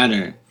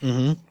matter.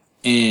 Mm-hmm.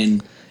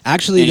 And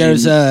actually,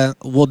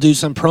 we'll do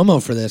some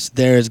promo for this.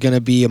 There's going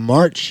to be a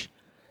march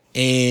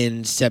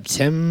in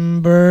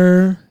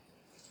September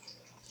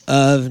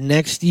of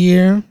next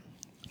year,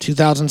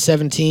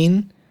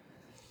 2017.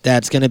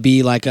 That's going to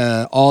be like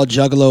a all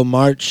Juggalo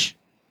march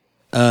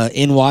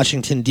in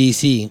Washington,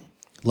 D.C.,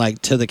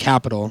 like to the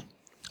Capitol,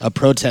 a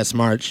protest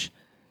march.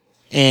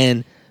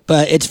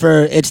 But it's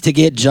to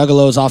get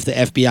Juggalos off the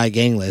FBI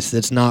gang list.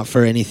 It's not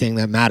for anything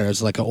that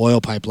matters, like an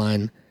oil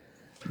pipeline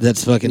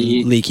that's fucking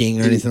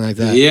leaking or anything like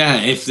that.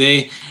 Yeah, if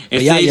they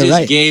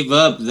just gave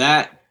up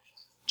that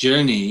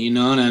journey, you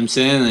know what I'm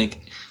saying?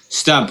 Like,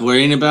 stop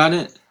worrying about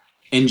it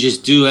and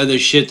just do other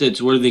shit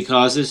that's worthy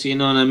causes, you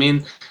know what I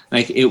mean?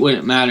 Like, it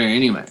wouldn't matter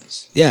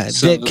anyways. Yeah,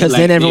 because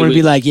then everyone would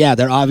be like, yeah,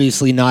 they're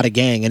obviously not a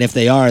gang. And if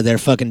they are, they're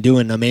fucking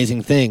doing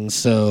amazing things,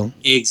 so...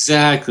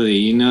 Exactly,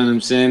 you know what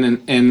I'm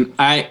saying? And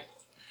I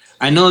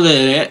know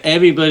that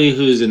everybody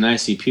who's an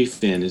ICP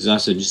fan is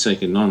also just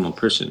like a normal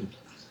person,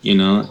 you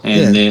know?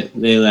 And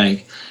they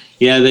like,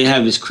 yeah, they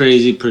have this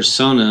crazy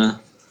persona.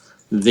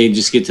 They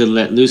just get to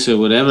let loose or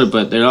whatever,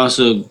 but they're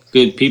also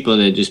good people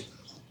that just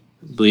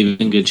believe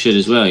in good shit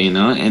as well, you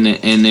know? And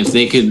if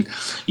they could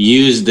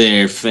use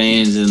their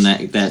fans in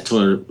that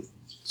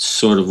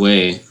sort of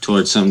way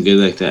towards something good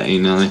like that,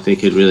 you know, like they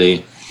could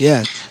really...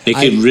 Yeah. They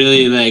could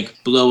really,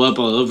 like, blow up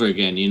all over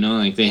again, you know?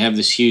 Like, they have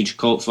this huge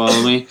cult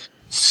following,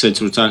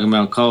 since we're talking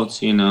about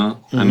cults, you know?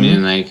 Mm-hmm. I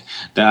mean, like,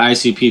 the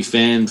ICP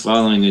fan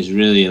following is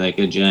really, like,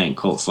 a giant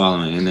cult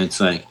following, and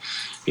it's like,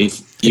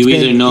 if you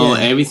either know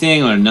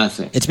everything or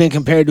nothing. It's been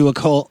compared to a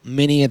cult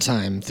many a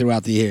time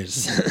throughout the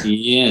years.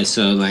 Yeah,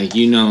 so, like,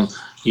 you know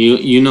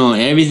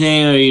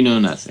everything or you know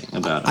nothing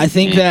about it. I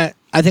think that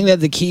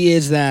the key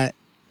is that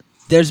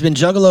there's been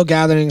Juggalo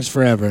gatherings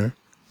forever,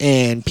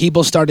 and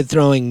people started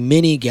throwing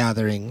mini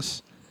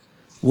gatherings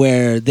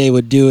where they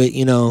would do it,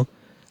 you know,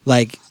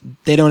 like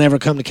they don't ever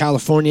come to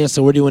California,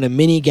 so we're doing a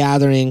mini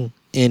gathering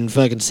in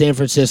fucking San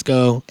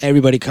Francisco.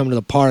 Everybody come to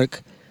the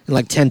park, and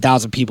like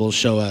 10,000 people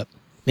show up.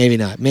 Maybe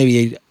not.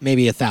 Maybe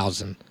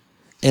 1,000.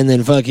 And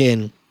then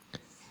fucking,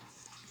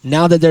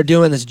 now that they're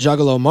doing this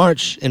Juggalo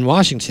march in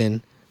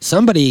Washington,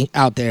 somebody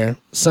out there,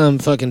 some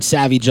fucking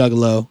savvy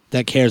Juggalo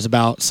that cares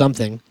about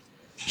something,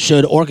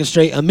 should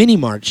orchestrate a mini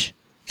march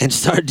and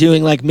start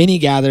doing like mini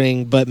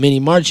gathering, but mini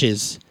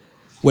marches,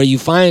 where you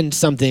find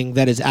something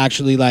that is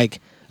actually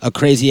like a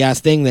crazy ass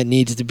thing that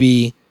needs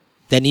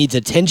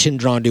attention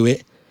drawn to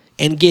it,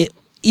 and get,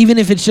 even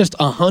if it's just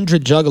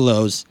 100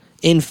 Juggalos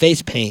in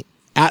face paint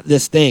at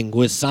this thing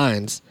with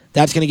signs,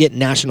 that's going to get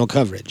national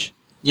coverage.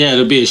 Yeah,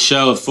 it'll be a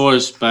show of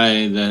force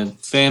by the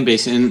fan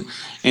base, and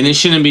it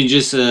shouldn't be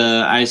just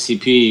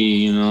ICP,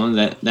 you know,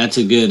 that's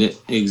a good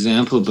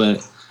example,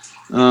 but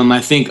I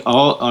think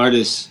all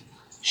artists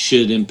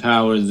should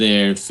empower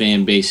their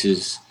fan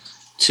bases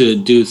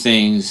to do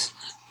things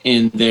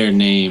in their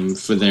name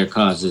for their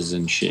causes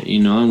and shit, you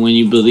know. And when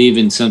you believe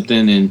in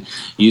something and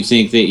you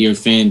think that your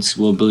fans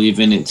will believe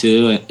in it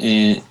too,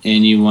 and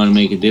you want to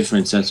make a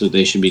difference, that's what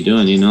they should be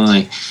doing, you know.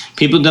 Like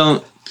people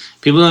don't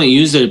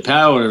use their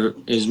power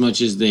as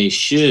much as they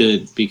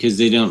should because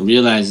they don't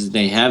realize that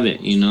they have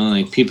it, you know.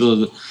 Like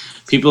people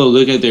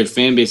look at their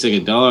fan base like a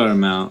dollar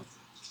amount,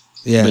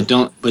 but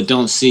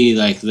don't see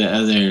like the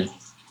other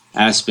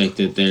aspect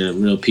that they're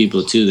real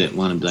people too that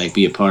want to like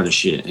be a part of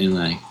shit. And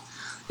like,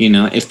 you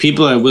know, if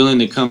people are willing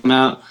to come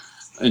out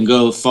and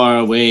go far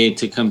away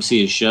to come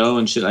see a show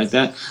and shit like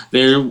that,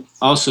 they're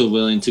also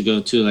willing to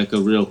go to like a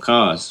real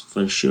cause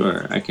for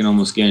sure. I can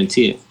almost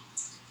guarantee it.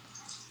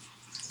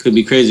 Could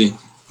be crazy.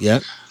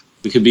 Yep.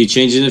 We could be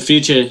changing the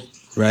future.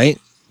 Right.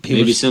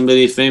 Maybe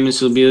somebody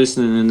famous will be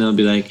listening and they'll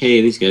be like,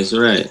 hey, these guys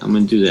are right. I'm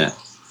going to do that.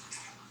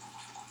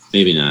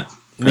 Maybe not.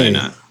 Probably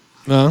not.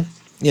 Well,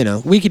 you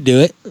know, we could do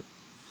it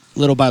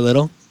little by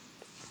little.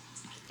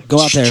 Go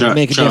out there and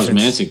make a Charles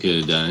difference. Manson could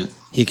have done it.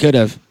 He could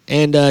have.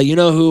 And you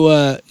know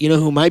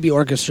who might be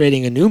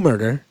orchestrating a new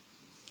murder?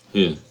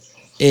 Who?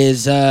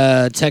 Is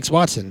Tex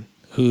Watson,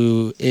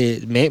 who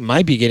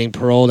might be getting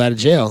paroled out of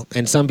jail.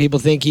 And some people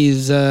think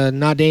he's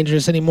not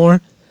dangerous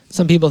anymore.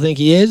 Some people think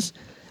he is.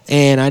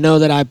 And I know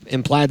that I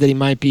implied that he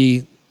might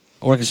be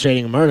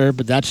orchestrating a murder,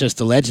 but that's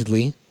just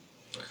allegedly.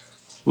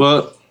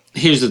 Well,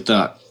 here's the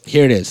thought.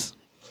 Here it is.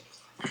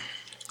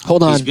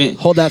 Hold on.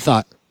 Hold that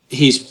thought.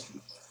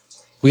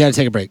 We got to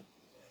take a break.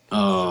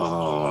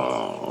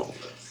 Oh.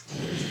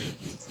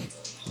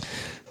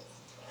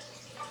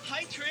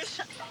 Hi, Trish.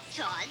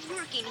 Todd's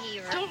working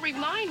here. Don't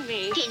remind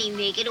me. Can he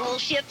make it a whole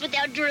shift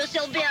without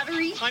Duracell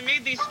batteries? I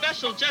made these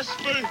special just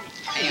for...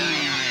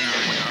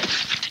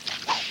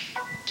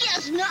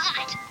 Guess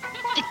not.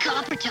 The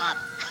copper top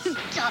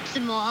tops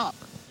them all.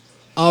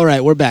 All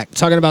right, we're back.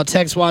 Talking about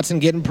Tex Watson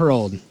getting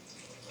paroled.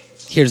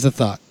 Here's the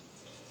thought.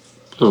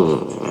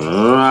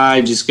 Oh,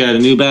 I just got a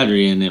new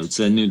battery in it. It's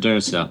a new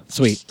Duracell.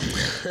 Sweet.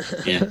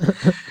 Yeah.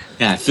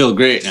 Yeah, I feel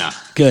great now.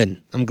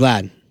 Good. I'm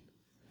glad.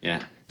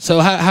 Yeah. So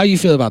how you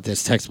feel about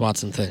this Tex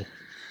Watson thing?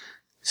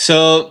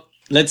 So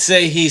let's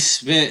say he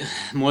spent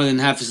more than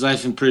half his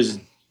life in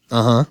prison.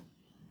 Uh-huh.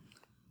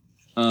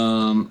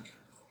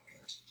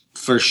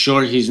 For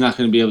sure, he's not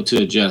going to be able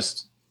to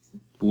adjust.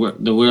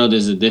 The world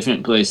is a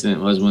different place than it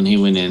was when he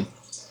went in.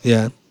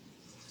 Yeah.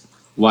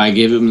 Why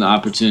give him the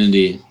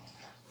opportunity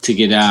to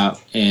get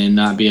out and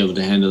not be able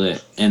to handle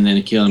it and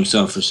then kill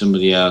himself or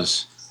somebody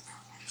else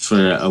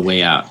for a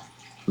way out?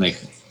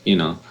 Like, you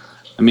know,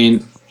 I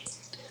mean,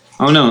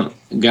 I don't know.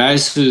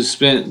 Guys who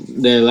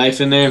spent their life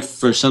in there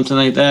for something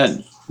like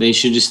that, they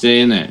should just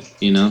stay in there,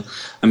 you know?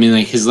 I mean,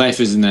 like, his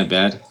life isn't that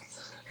bad.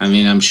 I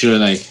mean, I'm sure,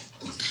 like,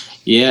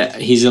 yeah,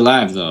 he's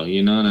alive, though,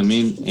 you know what I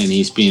mean? And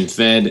he's being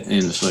fed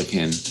and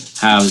fucking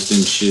housed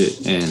and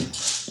shit. And,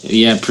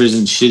 yeah,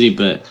 prison's shitty,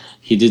 but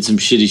he did some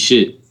shitty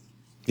shit.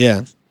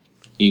 Yeah.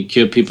 You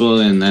kill people,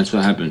 and that's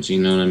what happens,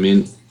 you know what I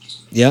mean?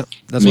 Yep,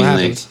 that's what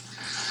happens.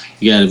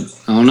 Like, you gotta,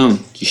 I don't know,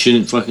 you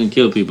shouldn't fucking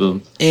kill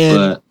people.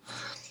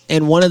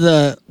 And one of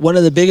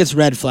the biggest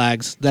red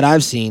flags that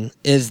I've seen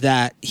is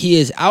that he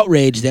is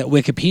outraged at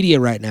Wikipedia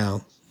right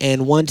now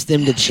and wants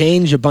them to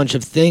change a bunch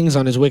of things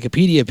on his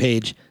Wikipedia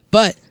page,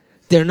 but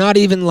they're not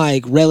even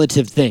like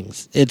relative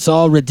things. It's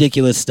all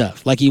ridiculous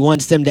stuff. Like he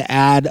wants them to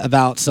add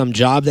about some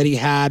job that he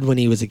had when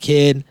he was a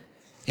kid,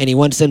 and he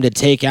wants them to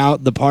take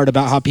out the part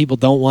about how people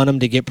don't want him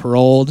to get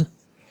paroled,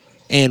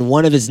 and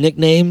one of his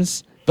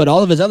nicknames, but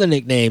all of his other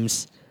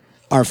nicknames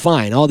are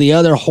fine. All the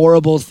other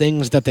horrible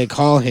things that they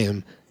call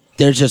him,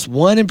 there's just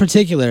one in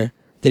particular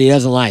that he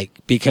doesn't like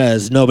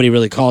because nobody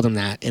really called him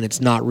that, and it's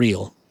not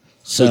real.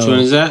 So, which one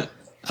is that?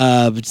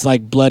 It's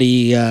like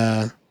Bloody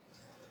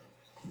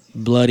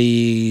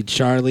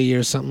Charlie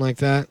or something like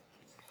that.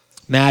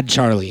 Mad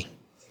Charlie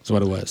is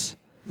what it was.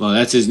 Well,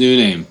 that's his new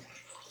name.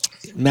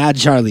 Mad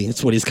Charlie,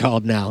 that's what he's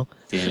called now.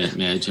 Damn it,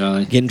 Mad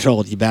Charlie. Getting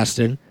trolled, you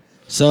bastard.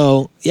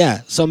 So,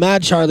 yeah, so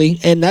Mad Charlie,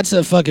 and that's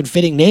a fucking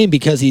fitting name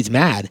because he's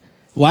mad.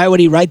 Why would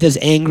he write this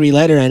angry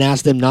letter and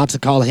ask them not to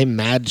call him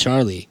Mad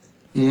Charlie?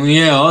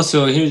 Yeah,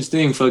 also, here's the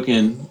thing,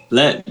 fucking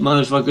let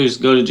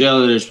motherfuckers go to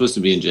jail that are supposed to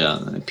be in jail.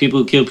 Like, people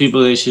who kill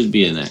people, they should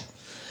be in there.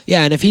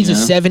 Yeah, and if he's a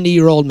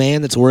 70-year-old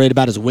man that's worried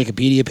about his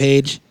Wikipedia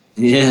page,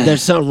 yeah,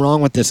 there's something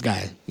wrong with this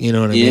guy. You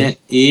know what I mean?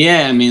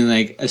 Yeah, I mean,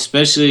 like,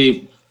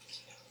 especially,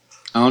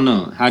 I don't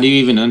know, how do you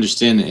even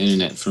understand the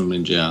internet from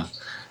in jail?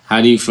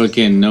 How do you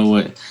fucking know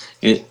what,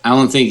 I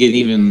don't think it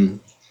even,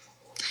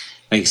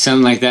 like,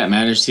 something like that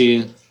matters to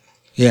you.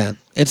 Yeah,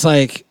 it's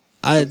like,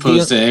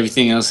 opposed to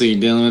everything else that you're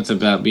dealing with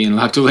about being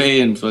locked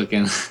away and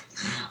fucking,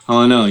 I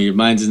don't know, your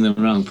mind's in the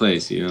wrong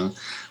place, you know?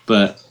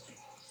 But,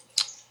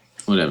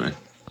 whatever.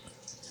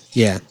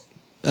 Yeah.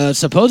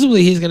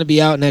 Supposedly he's going to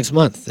be out next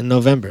month in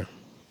November.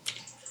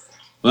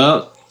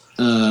 Well,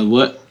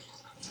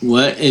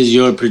 what is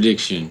your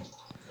prediction?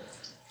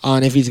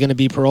 On if he's going to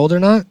be paroled or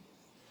not?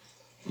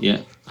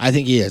 Yeah. I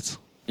think he is.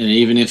 And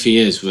even if he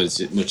is, what's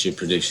your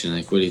prediction?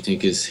 Like, what do you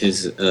think is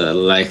his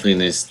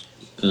likeliness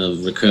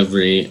of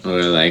recovery,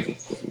 or like,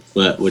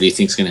 What do you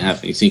think's gonna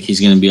happen? You think he's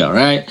gonna be all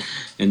right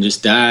and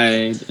just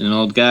die, an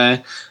old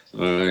guy,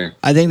 or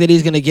I think that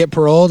he's going to get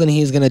paroled and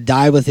he's going to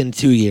die within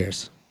 2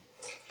 years.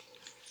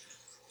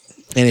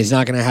 And he's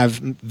not going to have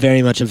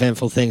very much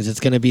eventful things. It's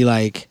going to be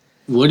like...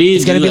 what do you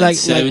It's do gonna be at like-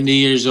 70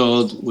 years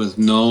old with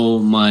no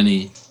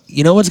money?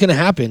 You know what's going to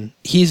happen?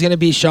 He's going to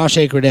be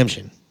Shawshank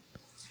Redemption.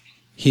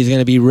 He's going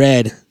to be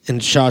Red in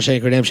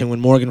Shawshank Redemption when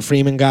Morgan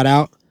Freeman got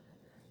out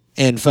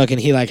and fucking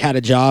he like had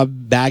a job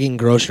bagging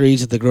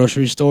groceries at the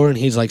grocery store and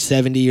he's like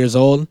 70 years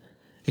old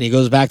and he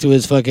goes back to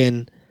his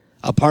fucking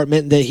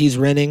apartment that he's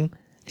renting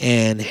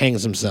and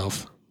hangs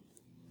himself.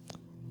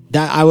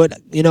 That I would,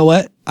 you know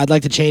what? I'd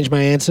like to change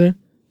my answer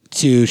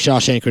to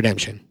Shawshank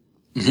Redemption.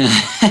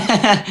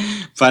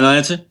 Final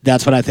answer?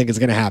 That's what I think is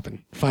going to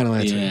happen. Final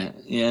answer. Yeah,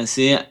 yeah.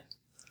 See,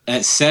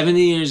 at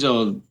 70 years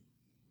old,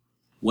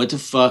 what the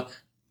fuck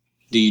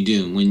do you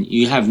do when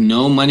you have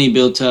no money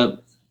built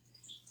up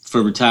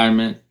for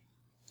retirement?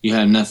 You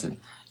have nothing.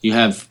 You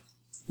have,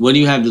 what do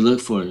you have to look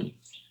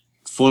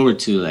forward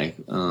to? Like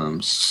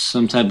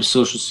some type of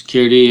social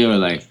security, or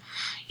like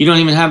you don't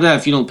even have that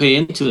if you don't pay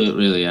into it.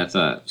 Really, I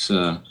thought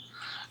so.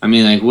 I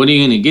mean, like, what are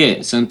you gonna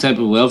get? Some type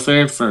of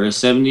welfare for a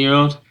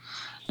 70-year-old,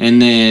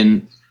 and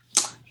then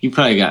you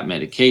probably got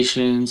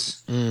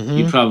medications. Mm-hmm.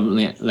 You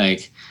probably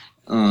like.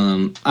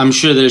 I'm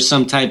sure there's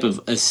some type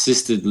of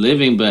assisted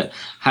living, but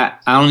I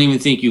don't even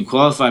think you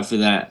qualify for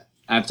that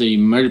after you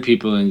murder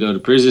people and go to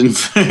prison.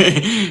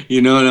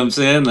 You know what I'm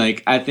saying?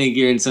 Like, I think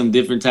you're in some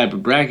different type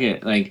of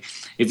bracket. Like,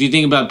 if you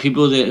think about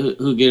people that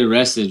who get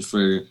arrested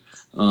for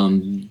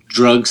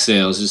drug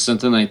sales or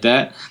something like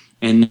that,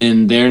 and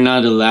then they're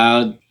not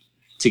allowed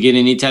to get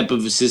any type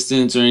of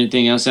assistance or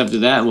anything else after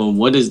that, well,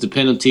 what is the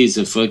penalties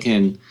of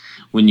fucking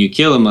when you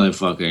kill a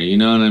motherfucker? You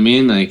know what I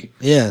mean? Like,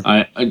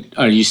 Yeah.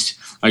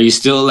 Are you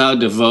still allowed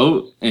to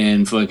vote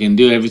and fucking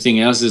do everything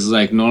else as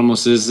like normal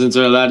citizens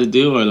are allowed to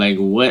do? Or like,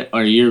 what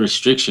are your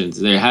restrictions?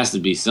 There has to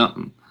be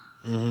something.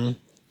 Mm-hmm.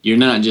 You're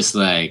not just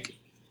like,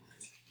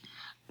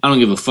 I don't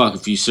give a fuck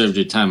if you served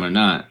your time or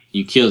not.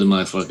 You killed a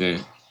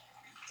motherfucker.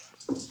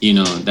 You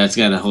know, that's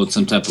got to hold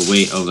some type of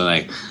weight over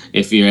like,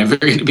 if you're ever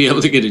going to be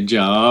able to get a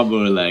job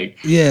or like.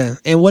 Yeah.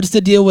 And what's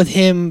the deal with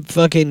him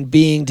fucking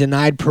being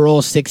denied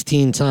parole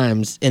 16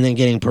 times and then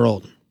getting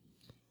paroled?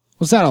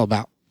 What's that all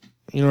about?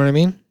 You know what I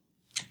mean?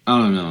 I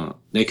don't know.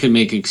 They could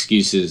make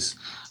excuses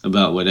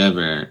about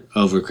whatever,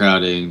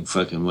 overcrowding,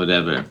 fucking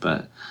whatever,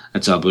 but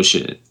that's all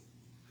bullshit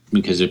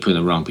because they're putting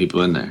the wrong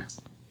people in there.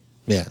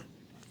 Yeah.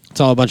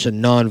 It's all a bunch of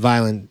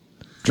non-violent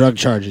drug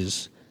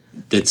charges.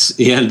 That's,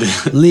 yeah.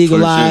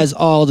 Legalize sure.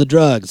 All the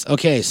drugs.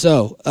 Okay,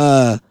 so,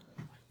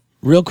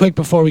 real quick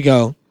before we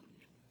go,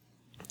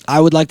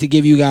 I would like to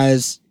give you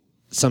guys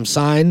some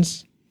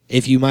signs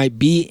if you might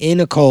be in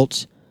a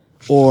cult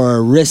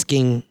or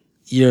risking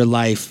your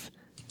life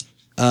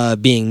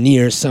being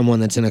near someone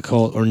that's in a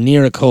cult or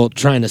near a cult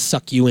trying to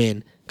suck you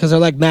in, because they're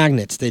like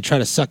magnets. They try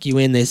to suck you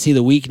in. They see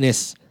the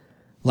weakness,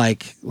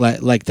 like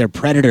they're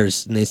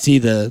predators, and they see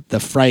the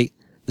fright,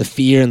 the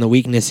fear, and the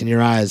weakness in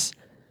your eyes.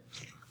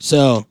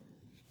 So,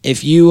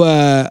 if you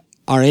are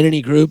in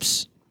any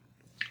groups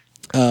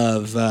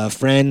of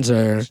friends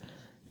or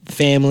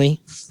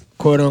family,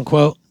 quote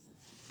unquote,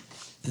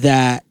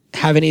 that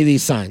have any of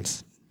these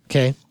signs,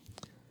 okay?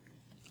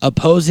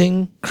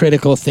 Opposing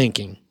critical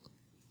thinking.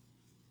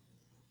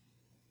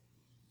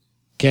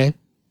 Okay,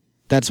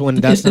 that's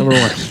number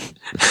one.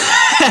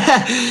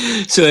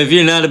 So if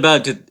you're not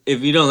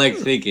if you don't like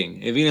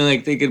thinking, if you don't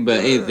like thinking about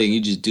anything,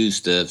 you just do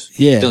stuff.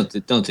 Yeah.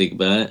 Don't think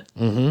about it.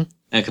 Mm-hmm.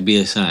 That could be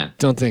a sign.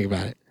 Don't think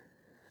about it.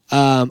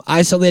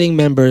 Isolating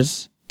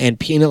members and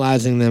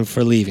penalizing them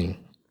for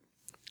leaving.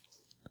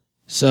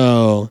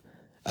 So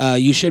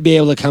you should be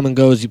able to come and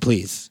go as you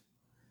please.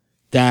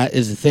 That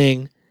is the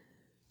thing.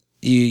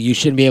 You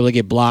shouldn't be able to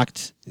get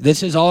blocked.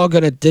 This is all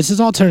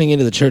turning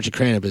into the Church of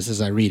Cannabis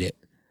as I read it.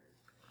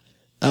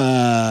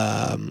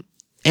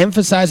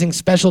 Emphasizing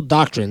special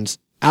doctrines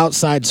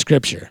outside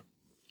Scripture.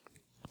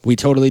 We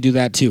totally do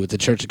that too with the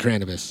Church of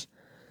Cannabis.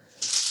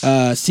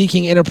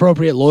 Seeking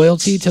inappropriate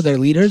loyalty to their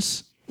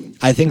leaders.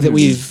 I think that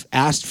we've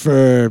asked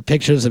for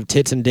pictures of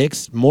tits and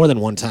dicks more than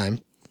one time.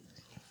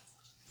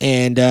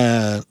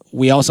 And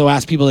we also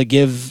ask people to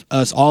give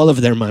us all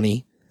of their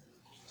money.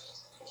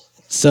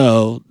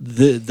 So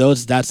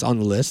that's on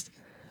the list.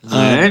 All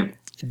right.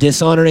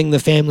 Dishonoring the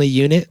family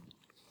unit.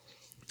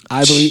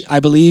 I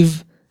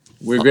believe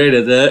we're great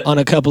at that. On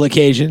a couple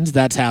occasions,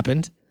 that's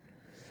happened.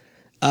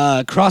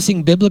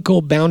 Crossing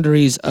biblical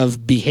boundaries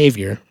of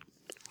behavior.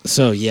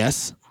 So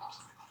yes.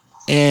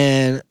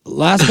 And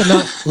last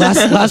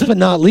but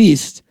not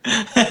least,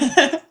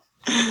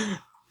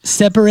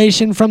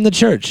 separation from the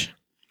church.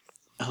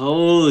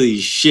 Holy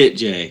shit,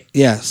 Jay.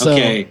 Yeah. So,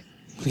 okay.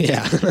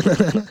 Yeah.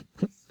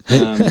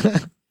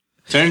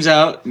 Turns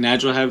out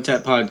Natural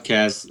Habitat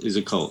Podcast is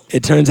a cult.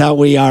 It turns out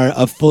we are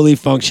a fully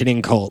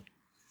functioning cult.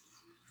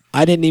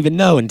 I didn't even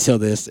know until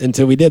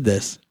we did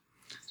this.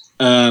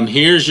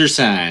 Here's your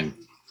sign.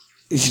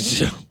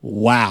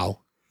 Wow.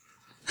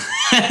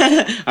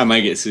 I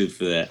might get sued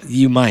for that.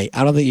 You might.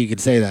 I don't think you could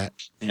say that.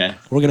 Yeah.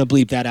 We're gonna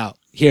bleep that out.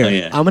 Here, Oh,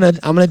 yeah. I'm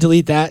gonna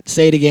delete that.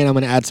 Say it again. I'm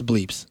gonna add some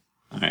bleeps.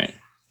 All right.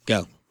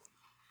 Go.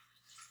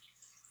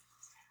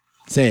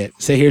 Say it.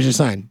 Say here's your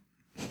sign.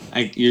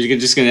 You're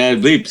just gonna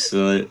add bleeps,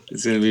 so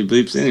it's gonna be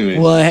bleeps anyway.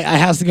 Well, I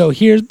has to go.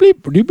 Here's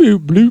bleep bloop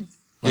bloop bloop.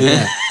 Like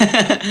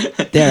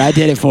that. There, I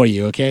did it for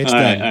you. Okay, it's All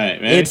done. right, all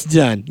right, ready? It's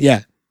done.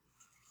 Yeah.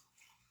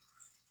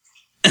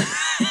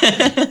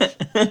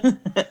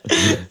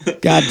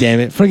 God damn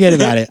it! Forget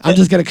about it. I'm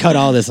just gonna cut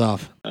all this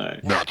off. All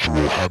right.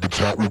 Natural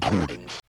Habitat Recordings.